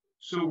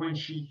 So when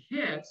she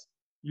hits,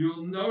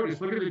 you'll notice,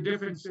 look at the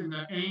difference in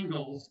the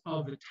angles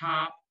of the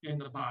top and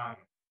the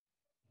bottom.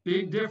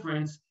 Big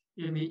difference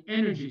in the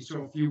energy.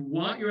 So if you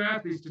want your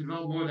athletes to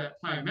develop more of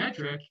that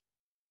plyometric,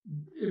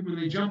 when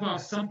they jump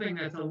off something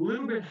that's a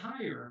little bit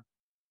higher,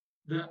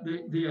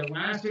 the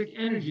elastic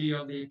energy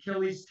of the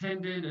Achilles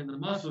tendon and the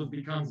muscles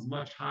becomes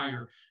much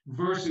higher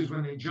versus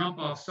when they jump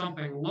off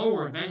something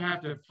lower, they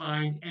have to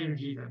find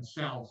energy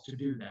themselves to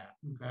do that.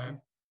 Okay.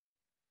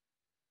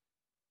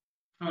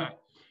 All right.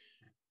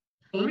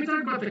 So let me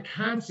talk about the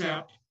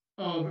concept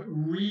of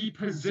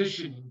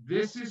repositioning.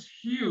 This is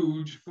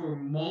huge for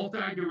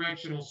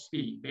multi-directional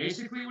speed.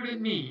 Basically what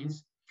it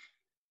means,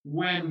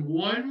 when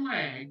one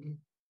leg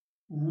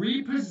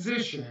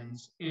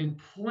repositions and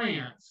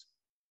plants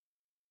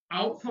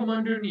out from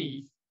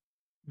underneath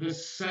the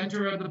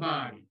center of the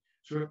body,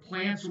 so it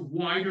plants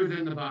wider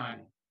than the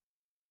body,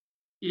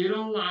 it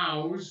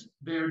allows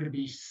there to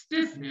be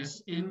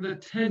stiffness in the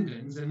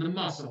tendons and the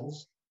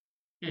muscles,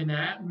 and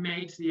that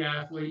makes the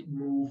athlete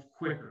move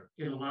quicker.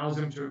 It allows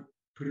them to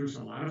produce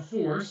a lot of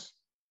force,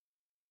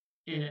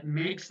 and it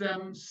makes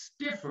them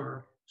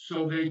stiffer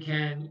so they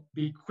can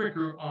be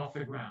quicker off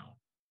the ground.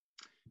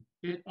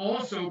 It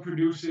also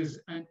produces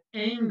an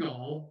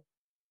angle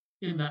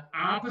in the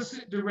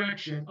opposite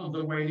direction of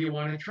the way they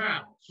want to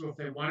travel. So if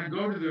they want to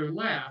go to their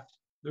left,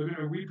 they're going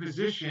to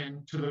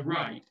reposition to the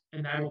right,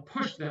 and that'll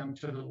push them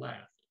to the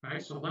left,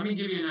 right? So let me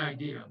give you an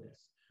idea of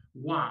this.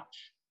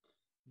 Watch.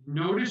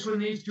 Notice when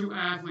these two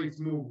athletes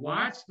move,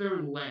 watch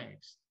their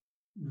legs.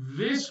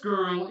 This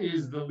girl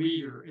is the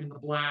leader in the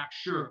black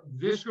shirt.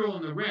 This girl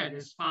in the red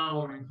is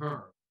following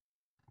her.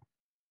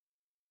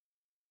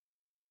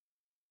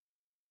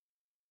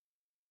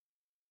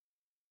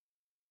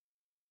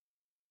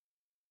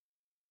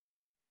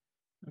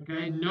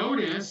 Okay,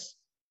 notice,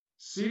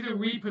 see the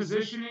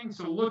repositioning?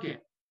 So look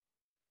at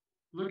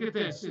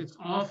this. It's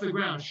off the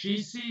ground.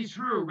 She sees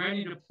her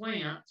ready to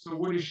plant. So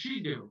what does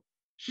she do?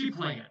 She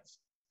plants.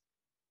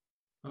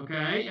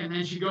 Okay, and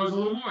then she goes a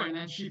little more, and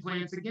then she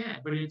plants again.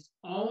 But it's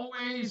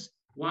always,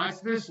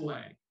 watch this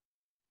leg.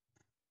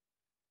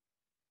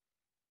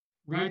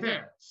 Right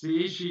there.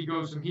 See, she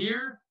goes from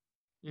here,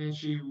 and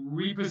she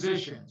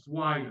repositions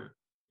wider.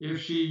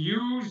 If she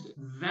used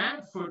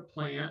that foot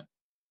plant,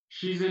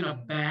 she's in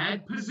a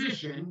bad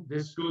position.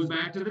 This goes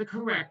back to the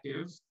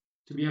correctives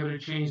to be able to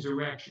change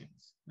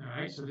directions. All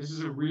right, so this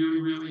is a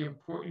really, really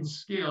important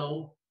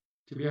skill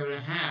to be able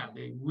to have.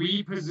 They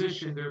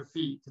reposition their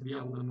feet to be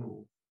able to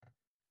move.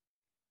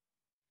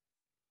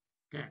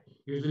 Okay,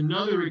 here's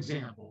another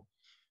example.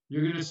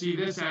 You're going to see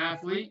this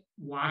athlete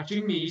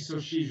watching me, so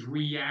she's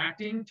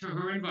reacting to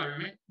her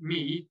environment,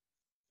 me,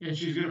 and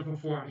she's going to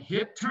perform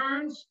hip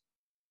turns,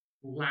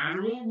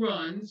 lateral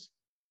runs,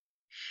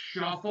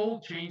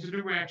 shuffle, change the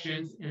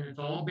directions, and it's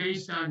all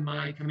based on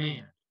my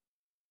command.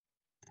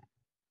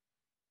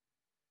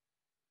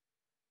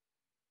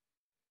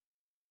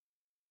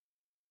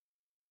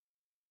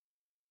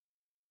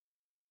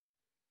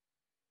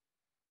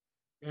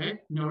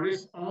 Okay,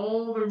 notice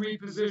all the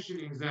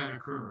repositionings that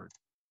occurred.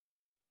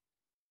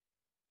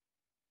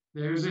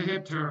 There's a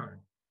hip turn,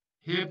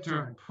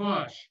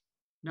 push.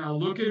 Now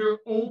look at her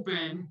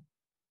open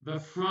the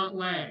front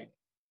leg.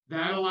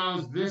 That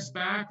allows this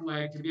back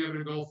leg to be able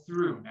to go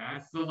through.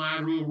 That's the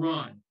lateral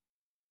run.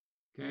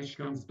 Okay, she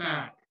comes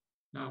back.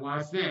 Now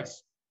watch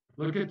this.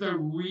 Look at the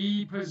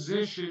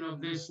reposition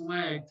of this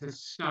leg to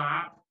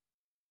stop.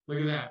 Look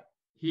at that.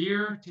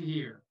 Here to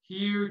here,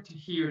 here to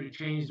here to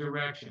change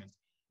directions.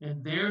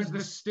 And there's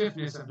the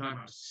stiffness I'm talking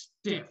about.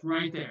 Stiff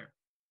right there.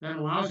 That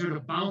allows her to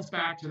bounce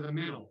back to the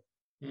middle.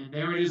 And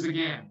there it is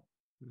again.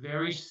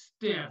 Very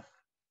stiff.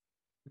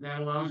 That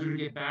allows her to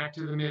get back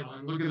to the middle.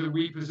 And look at the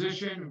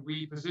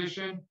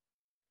reposition,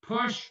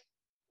 push,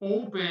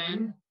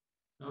 open,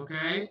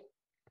 okay?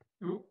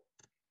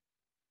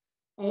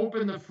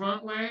 Open the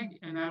front leg,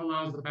 and that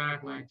allows the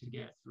back leg to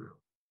get through.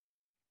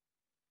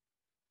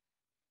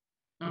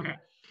 Okay.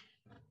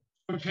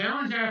 So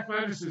challenge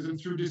athleticism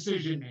through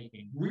decision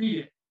making. Read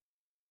it,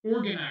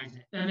 organize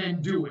it, and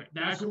then do it.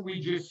 That's what we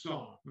just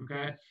saw,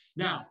 okay?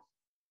 Now,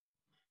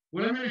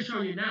 what I'm going to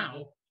show you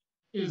now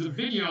is a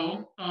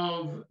video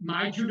of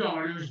my two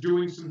daughters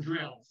doing some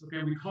drills,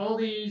 okay? We call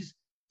these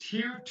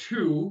Tier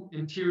 2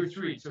 and Tier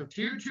 3. So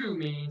Tier 2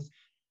 means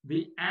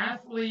the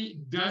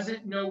athlete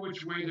doesn't know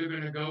which way they're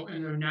going to go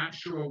and they're not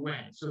sure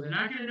when. So they're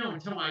not going to know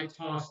until I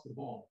toss the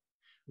ball.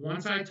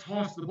 Once I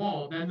toss the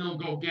ball, then they'll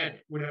go get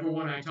it, whatever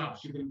one I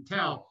toss. You can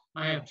tell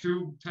I have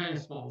two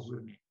tennis balls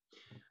with me.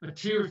 A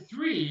Tier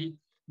 3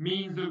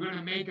 means they're going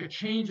to make a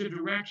change of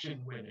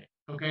direction with it.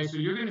 Okay, so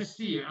you're going to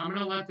see it. I'm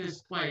going to let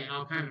this play and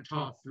I'll kind of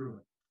talk through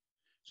it.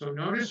 So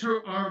notice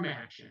her arm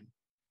action.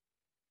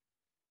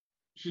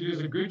 She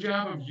does a good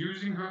job of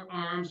using her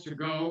arms to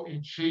go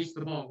and chase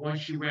the ball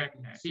once she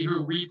recognizes. See her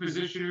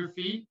reposition her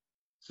feet?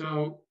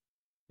 So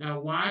now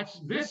watch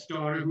this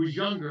daughter who's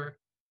younger.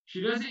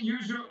 She doesn't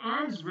use her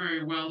arms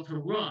very well to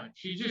run.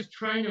 She's just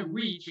trying to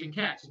reach and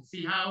catch. And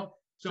see how?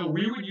 So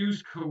we would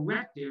use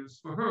correctives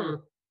for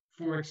her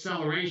for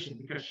acceleration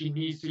because she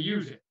needs to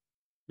use it.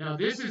 Now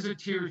this is a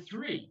Tier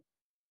 3.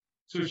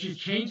 So she's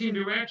changing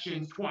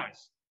directions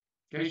twice.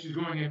 Okay, she's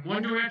going in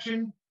one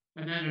direction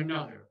and then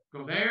another.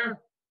 Go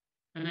there,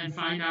 and then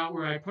find out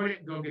where I put it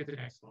and go get the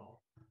next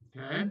ball.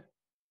 Okay?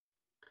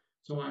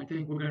 So I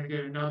think we're going to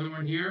get another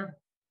one here.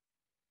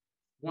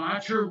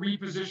 Watch her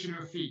reposition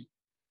her feet.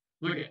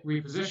 Look at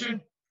reposition,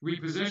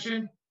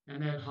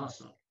 and then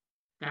hustle.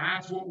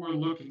 That's what we're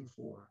looking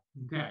for.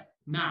 Okay.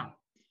 Now,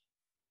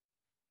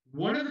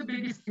 one of the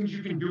biggest things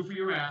you can do for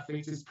your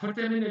athletes is put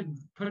them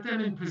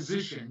in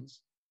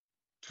positions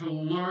to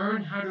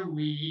learn how to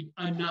read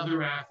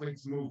another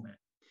athlete's movement.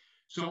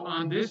 So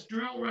on this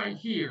drill right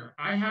here,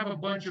 I have a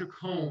bunch of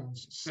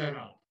cones set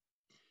up.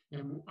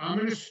 And I'm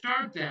going to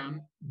start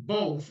them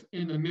both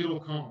in the middle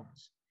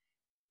cones.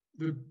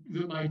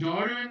 My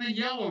daughter in the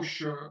yellow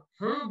shirt,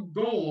 her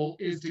goal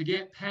is to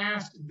get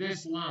past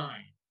this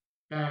line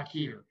back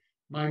here.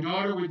 My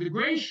daughter with the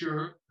gray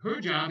shirt,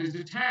 her job is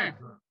to tag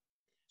her.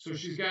 So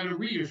she's got to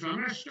read her. So I'm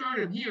going to start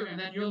them here, and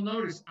then you'll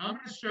notice I'm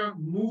going to start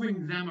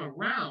moving them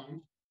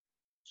around.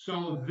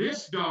 So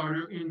this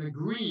daughter in the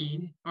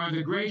green, or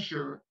the gray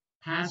shirt,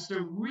 has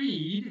to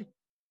read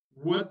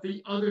what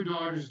the other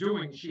daughter's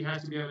doing. She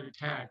has to be able to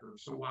tag her.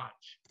 So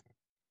watch.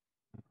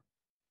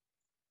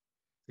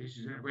 See,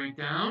 she's going to break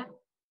down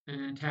and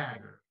then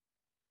tag her.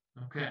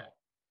 Okay.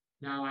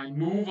 Now I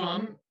move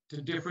them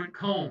to different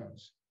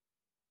cones.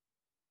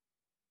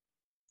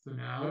 So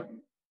now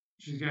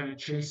she's going to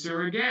chase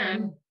her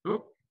again.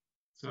 Oh,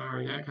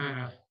 sorry, that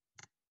kind of.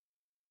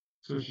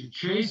 So she's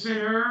chasing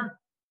her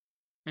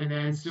and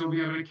then still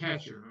be able to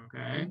catch her,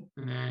 okay?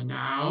 And then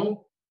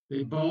now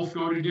they both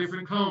go to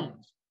different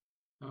cones,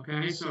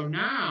 okay? So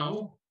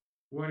now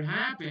what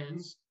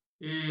happens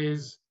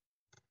is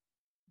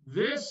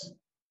this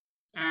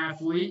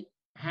athlete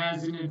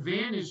has an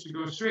advantage to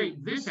go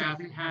straight. This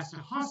athlete has to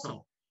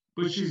hustle,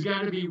 but she's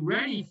got to be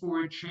ready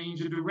for a change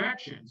of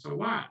direction. So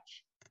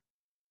watch.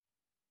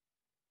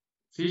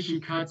 See, she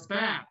cuts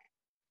back.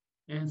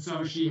 And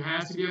so she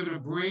has to be able to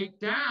break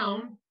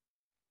down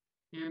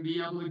and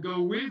be able to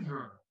go with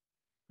her.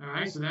 All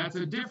right, so that's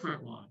a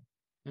different one.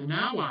 And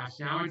now watch.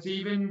 Now it's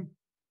even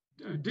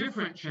a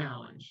different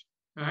challenge.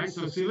 All right,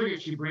 so see, look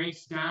at, she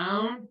breaks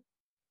down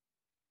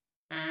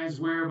as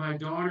where my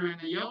daughter in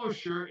the yellow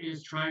shirt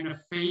is trying to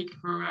fake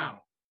her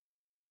out.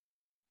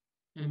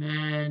 And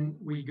then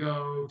we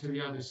go to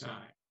the other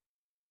side.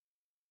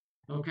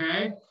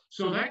 Okay,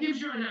 so that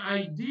gives you an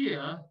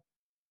idea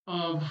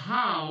of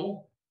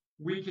how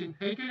we can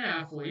take an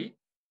athlete,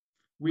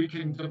 we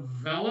can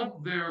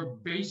develop their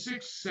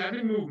basic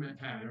 7 movement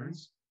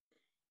patterns.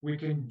 We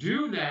can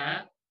do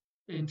that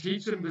and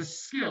teach them the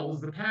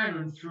skills, the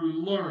patterns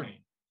through learning.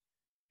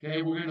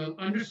 Okay, we're going to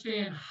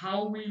understand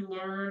how we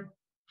learn,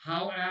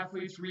 how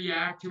athletes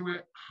react to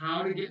it,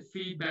 how to get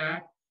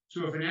feedback.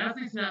 So if an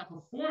athlete's not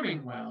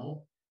performing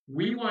well,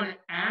 we want to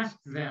ask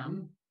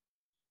them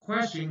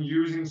questions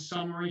using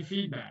summary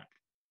feedback.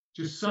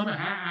 Just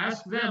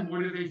ask them,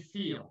 what do they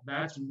feel?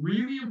 That's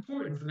really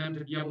important for them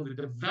to be able to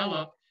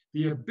develop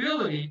the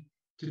ability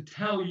to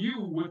tell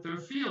you what they're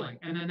feeling.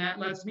 And then that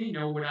lets me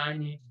know what I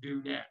need to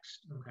do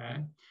next.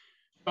 Okay.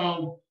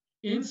 So,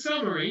 in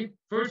summary,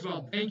 first of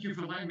all, thank you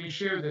for letting me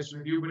share this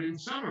with you. But in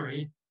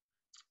summary,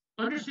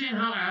 understand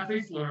how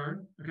athletes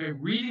learn. Okay.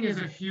 Reading is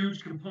a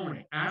huge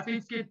component.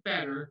 Athletes get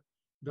better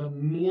the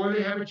more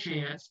they have a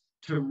chance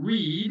to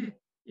read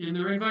in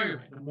their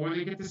environment, the more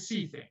they get to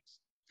see things.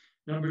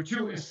 Number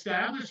 2,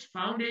 establish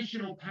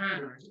foundational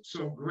patterns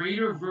so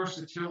greater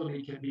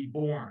versatility can be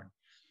born,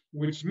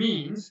 which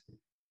means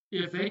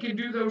if they can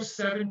do those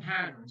 7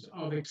 patterns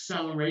of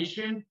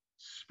acceleration,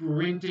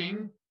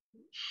 sprinting,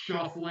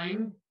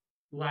 shuffling,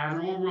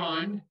 lateral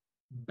run,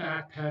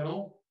 back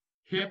pedal,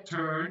 hip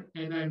turn,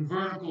 and then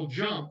vertical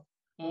jump,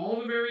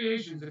 all the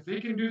variations, if they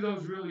can do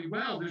those really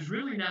well, there's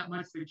really not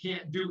much they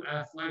can't do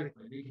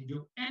athletically. They can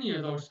do any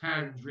of those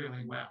patterns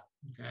really well,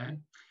 okay?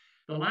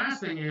 The last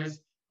thing is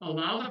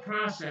allow the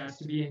process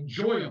to be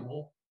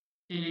enjoyable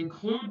and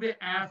include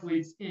the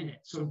athletes in it.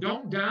 So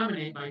don't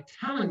dominate by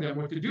telling them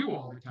what to do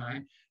all the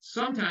time.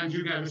 Sometimes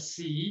you got to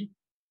see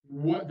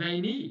what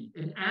they need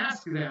and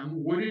ask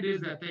them what it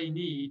is that they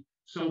need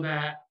so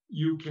that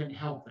you can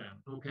help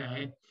them.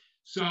 Okay.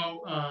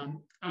 So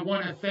I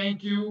want to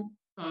thank you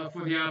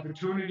for the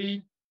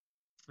opportunity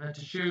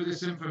to share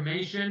this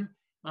information.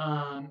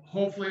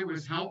 Hopefully it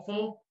was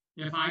helpful.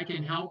 If I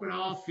can help at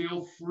all,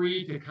 feel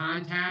free to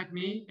contact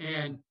me.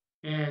 And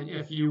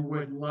if you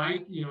would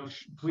like,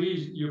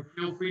 please, you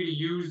feel free to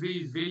use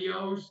these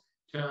videos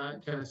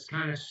to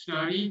kind of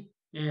study.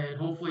 And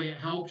hopefully it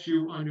helps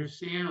you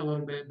understand a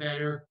little bit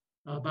better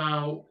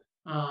about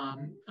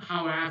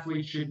how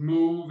athletes should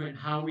move and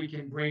how we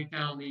can break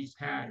down these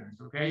patterns.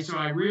 Okay, so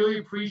I really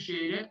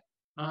appreciate it.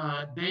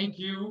 Thank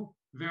you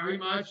very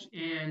much,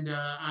 and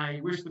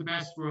I wish the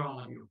best for all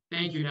of you.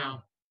 Thank you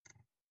now.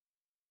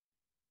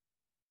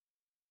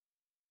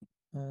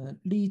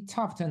 Lee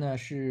Taft 呢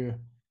是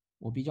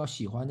我比较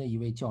喜欢的一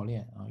位教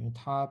练啊，因为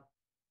他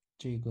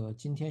这个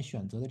今天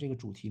选择的这个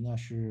主题呢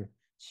是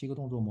7个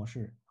动作模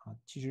式啊。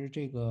其实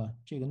这个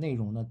内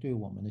容呢，对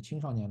我们的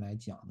青少年来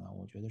讲呢，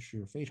我觉得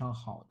是非常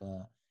好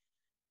的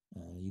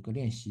一个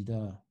练习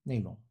的内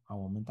容啊。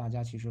我们大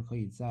家其实可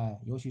以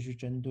尤其是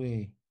针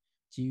对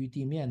基于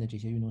地面的这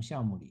些运动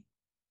项目里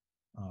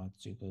啊，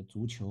这个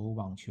足球、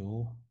网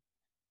球、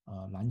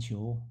篮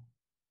球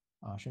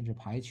啊，甚至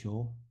排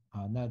球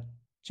啊，那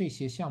这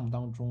些项目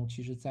当中，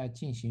其实在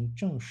进行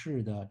正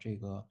式的这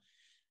个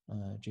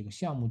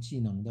项目技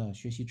能的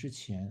学习之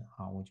前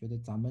啊，我觉得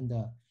咱们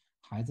的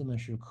孩子们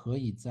是可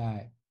以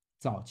在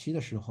早期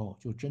的时候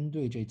就针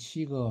对这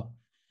7个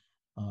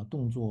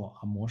动作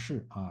模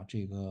式啊，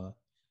这个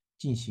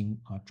进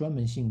行专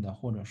门性的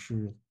或者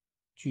是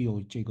具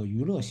有这个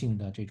娱乐性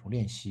的这种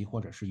练习或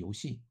者是游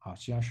戏啊，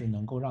实际上是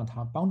能够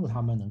帮助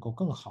他们能够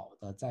更好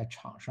的在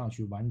场上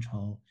去完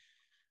成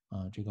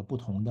这个不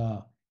同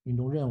的运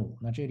动任务。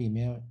那这里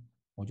面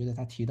我觉得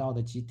他提到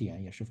的几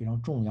点也是非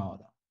常重要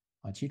的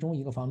啊，其中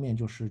一个方面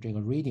就是这个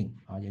reading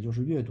啊，也就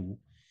是阅读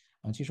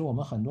啊。其实我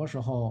们很多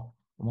时候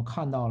我们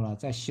看到了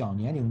在小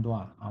年龄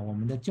段啊，我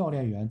们的教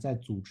练员在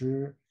组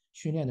织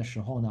训练的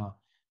时候呢，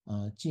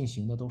进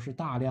行的都是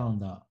大量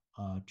的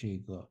这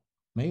个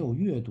没有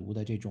阅读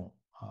的这种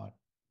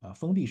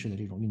封闭式的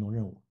这种运动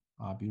任务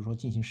啊，比如说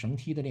进行绳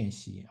梯的练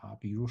习啊，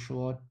比如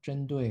说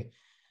针对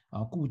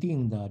固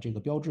定的这个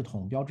标志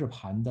筒、标志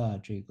盘的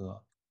这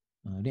个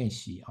练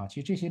习啊，其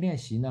实这些练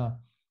习呢，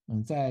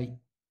在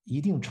一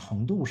定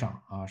程度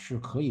上是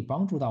可以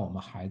帮助到我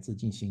们孩子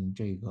进行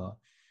这个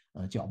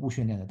脚步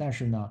训练的。但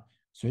是呢，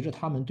随着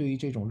他们对于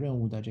这种任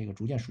务的这个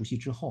逐渐熟悉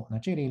之后，那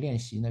这类练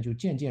习呢就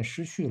渐渐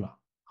失去了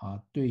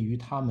对于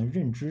他们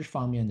认知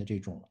方面的这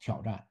种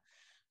挑战。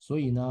所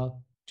以呢，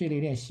这类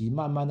练习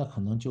慢慢的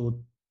可能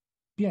就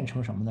变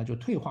成什么呢？就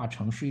退化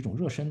成是一种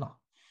热身了。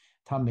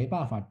它没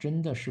办法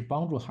真的是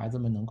帮助孩子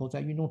们能够在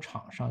运动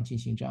场上进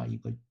行这样一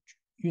个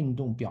运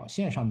动表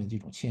现上面的这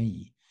种迁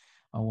移。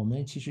我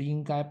们其实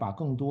应该把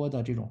更多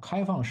的这种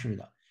开放式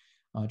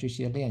的这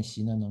些练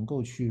习呢，能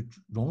够去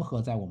融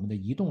合在我们的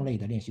移动类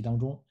的练习当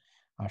中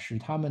使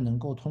他们能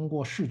够通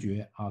过视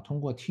觉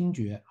通过听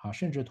觉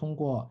甚至通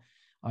过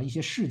一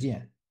些事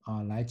件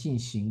来进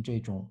行这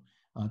种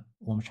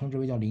我们称之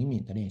为叫灵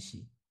敏的练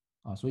习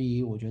所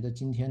以我觉得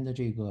今天的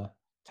这个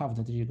Taft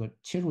的这个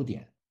切入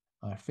点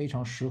非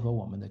常适合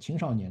我们的青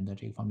少年的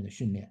这个方面的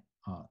训练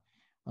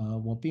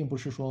我并不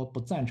是说不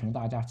赞成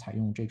大家采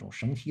用这种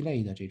绳梯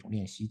类的这种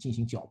练习进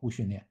行脚步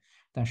训练，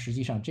但实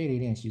际上这类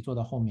练习做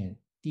到后面，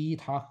第一，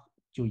它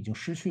就已经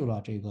失去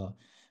了这个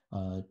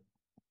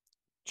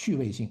趣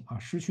味性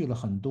失去了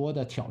很多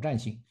的挑战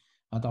性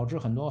导致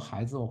很多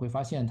孩子我会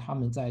发现他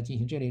们在进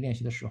行这类练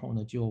习的时候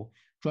呢，就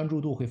专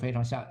注度会非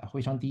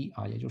常低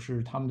也就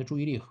是他们的注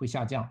意力会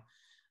下降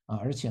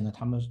而且呢，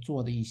他们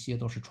做的一些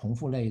都是重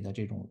复类的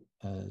这种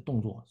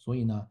动作，所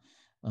以呢。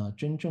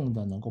真正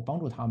的能够帮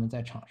助他们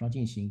在场上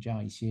进行这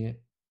样一些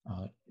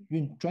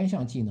专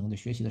项技能的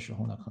学习的时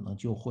候呢，可能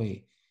就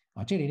会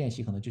这类练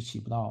习可能就起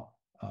不到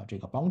这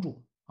个帮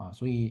助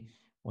所以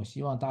我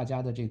希望大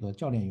家的这个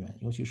教练员，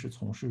尤其是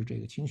从事这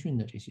个青训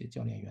的这些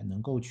教练员，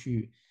能够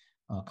去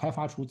开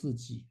发出自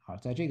己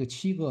在这个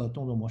7个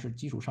动作模式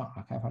基础上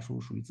开发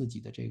出属于自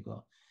己的这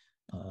个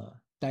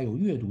带有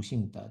阅读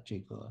性的这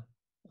个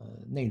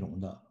内容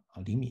的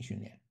灵敏训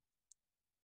练。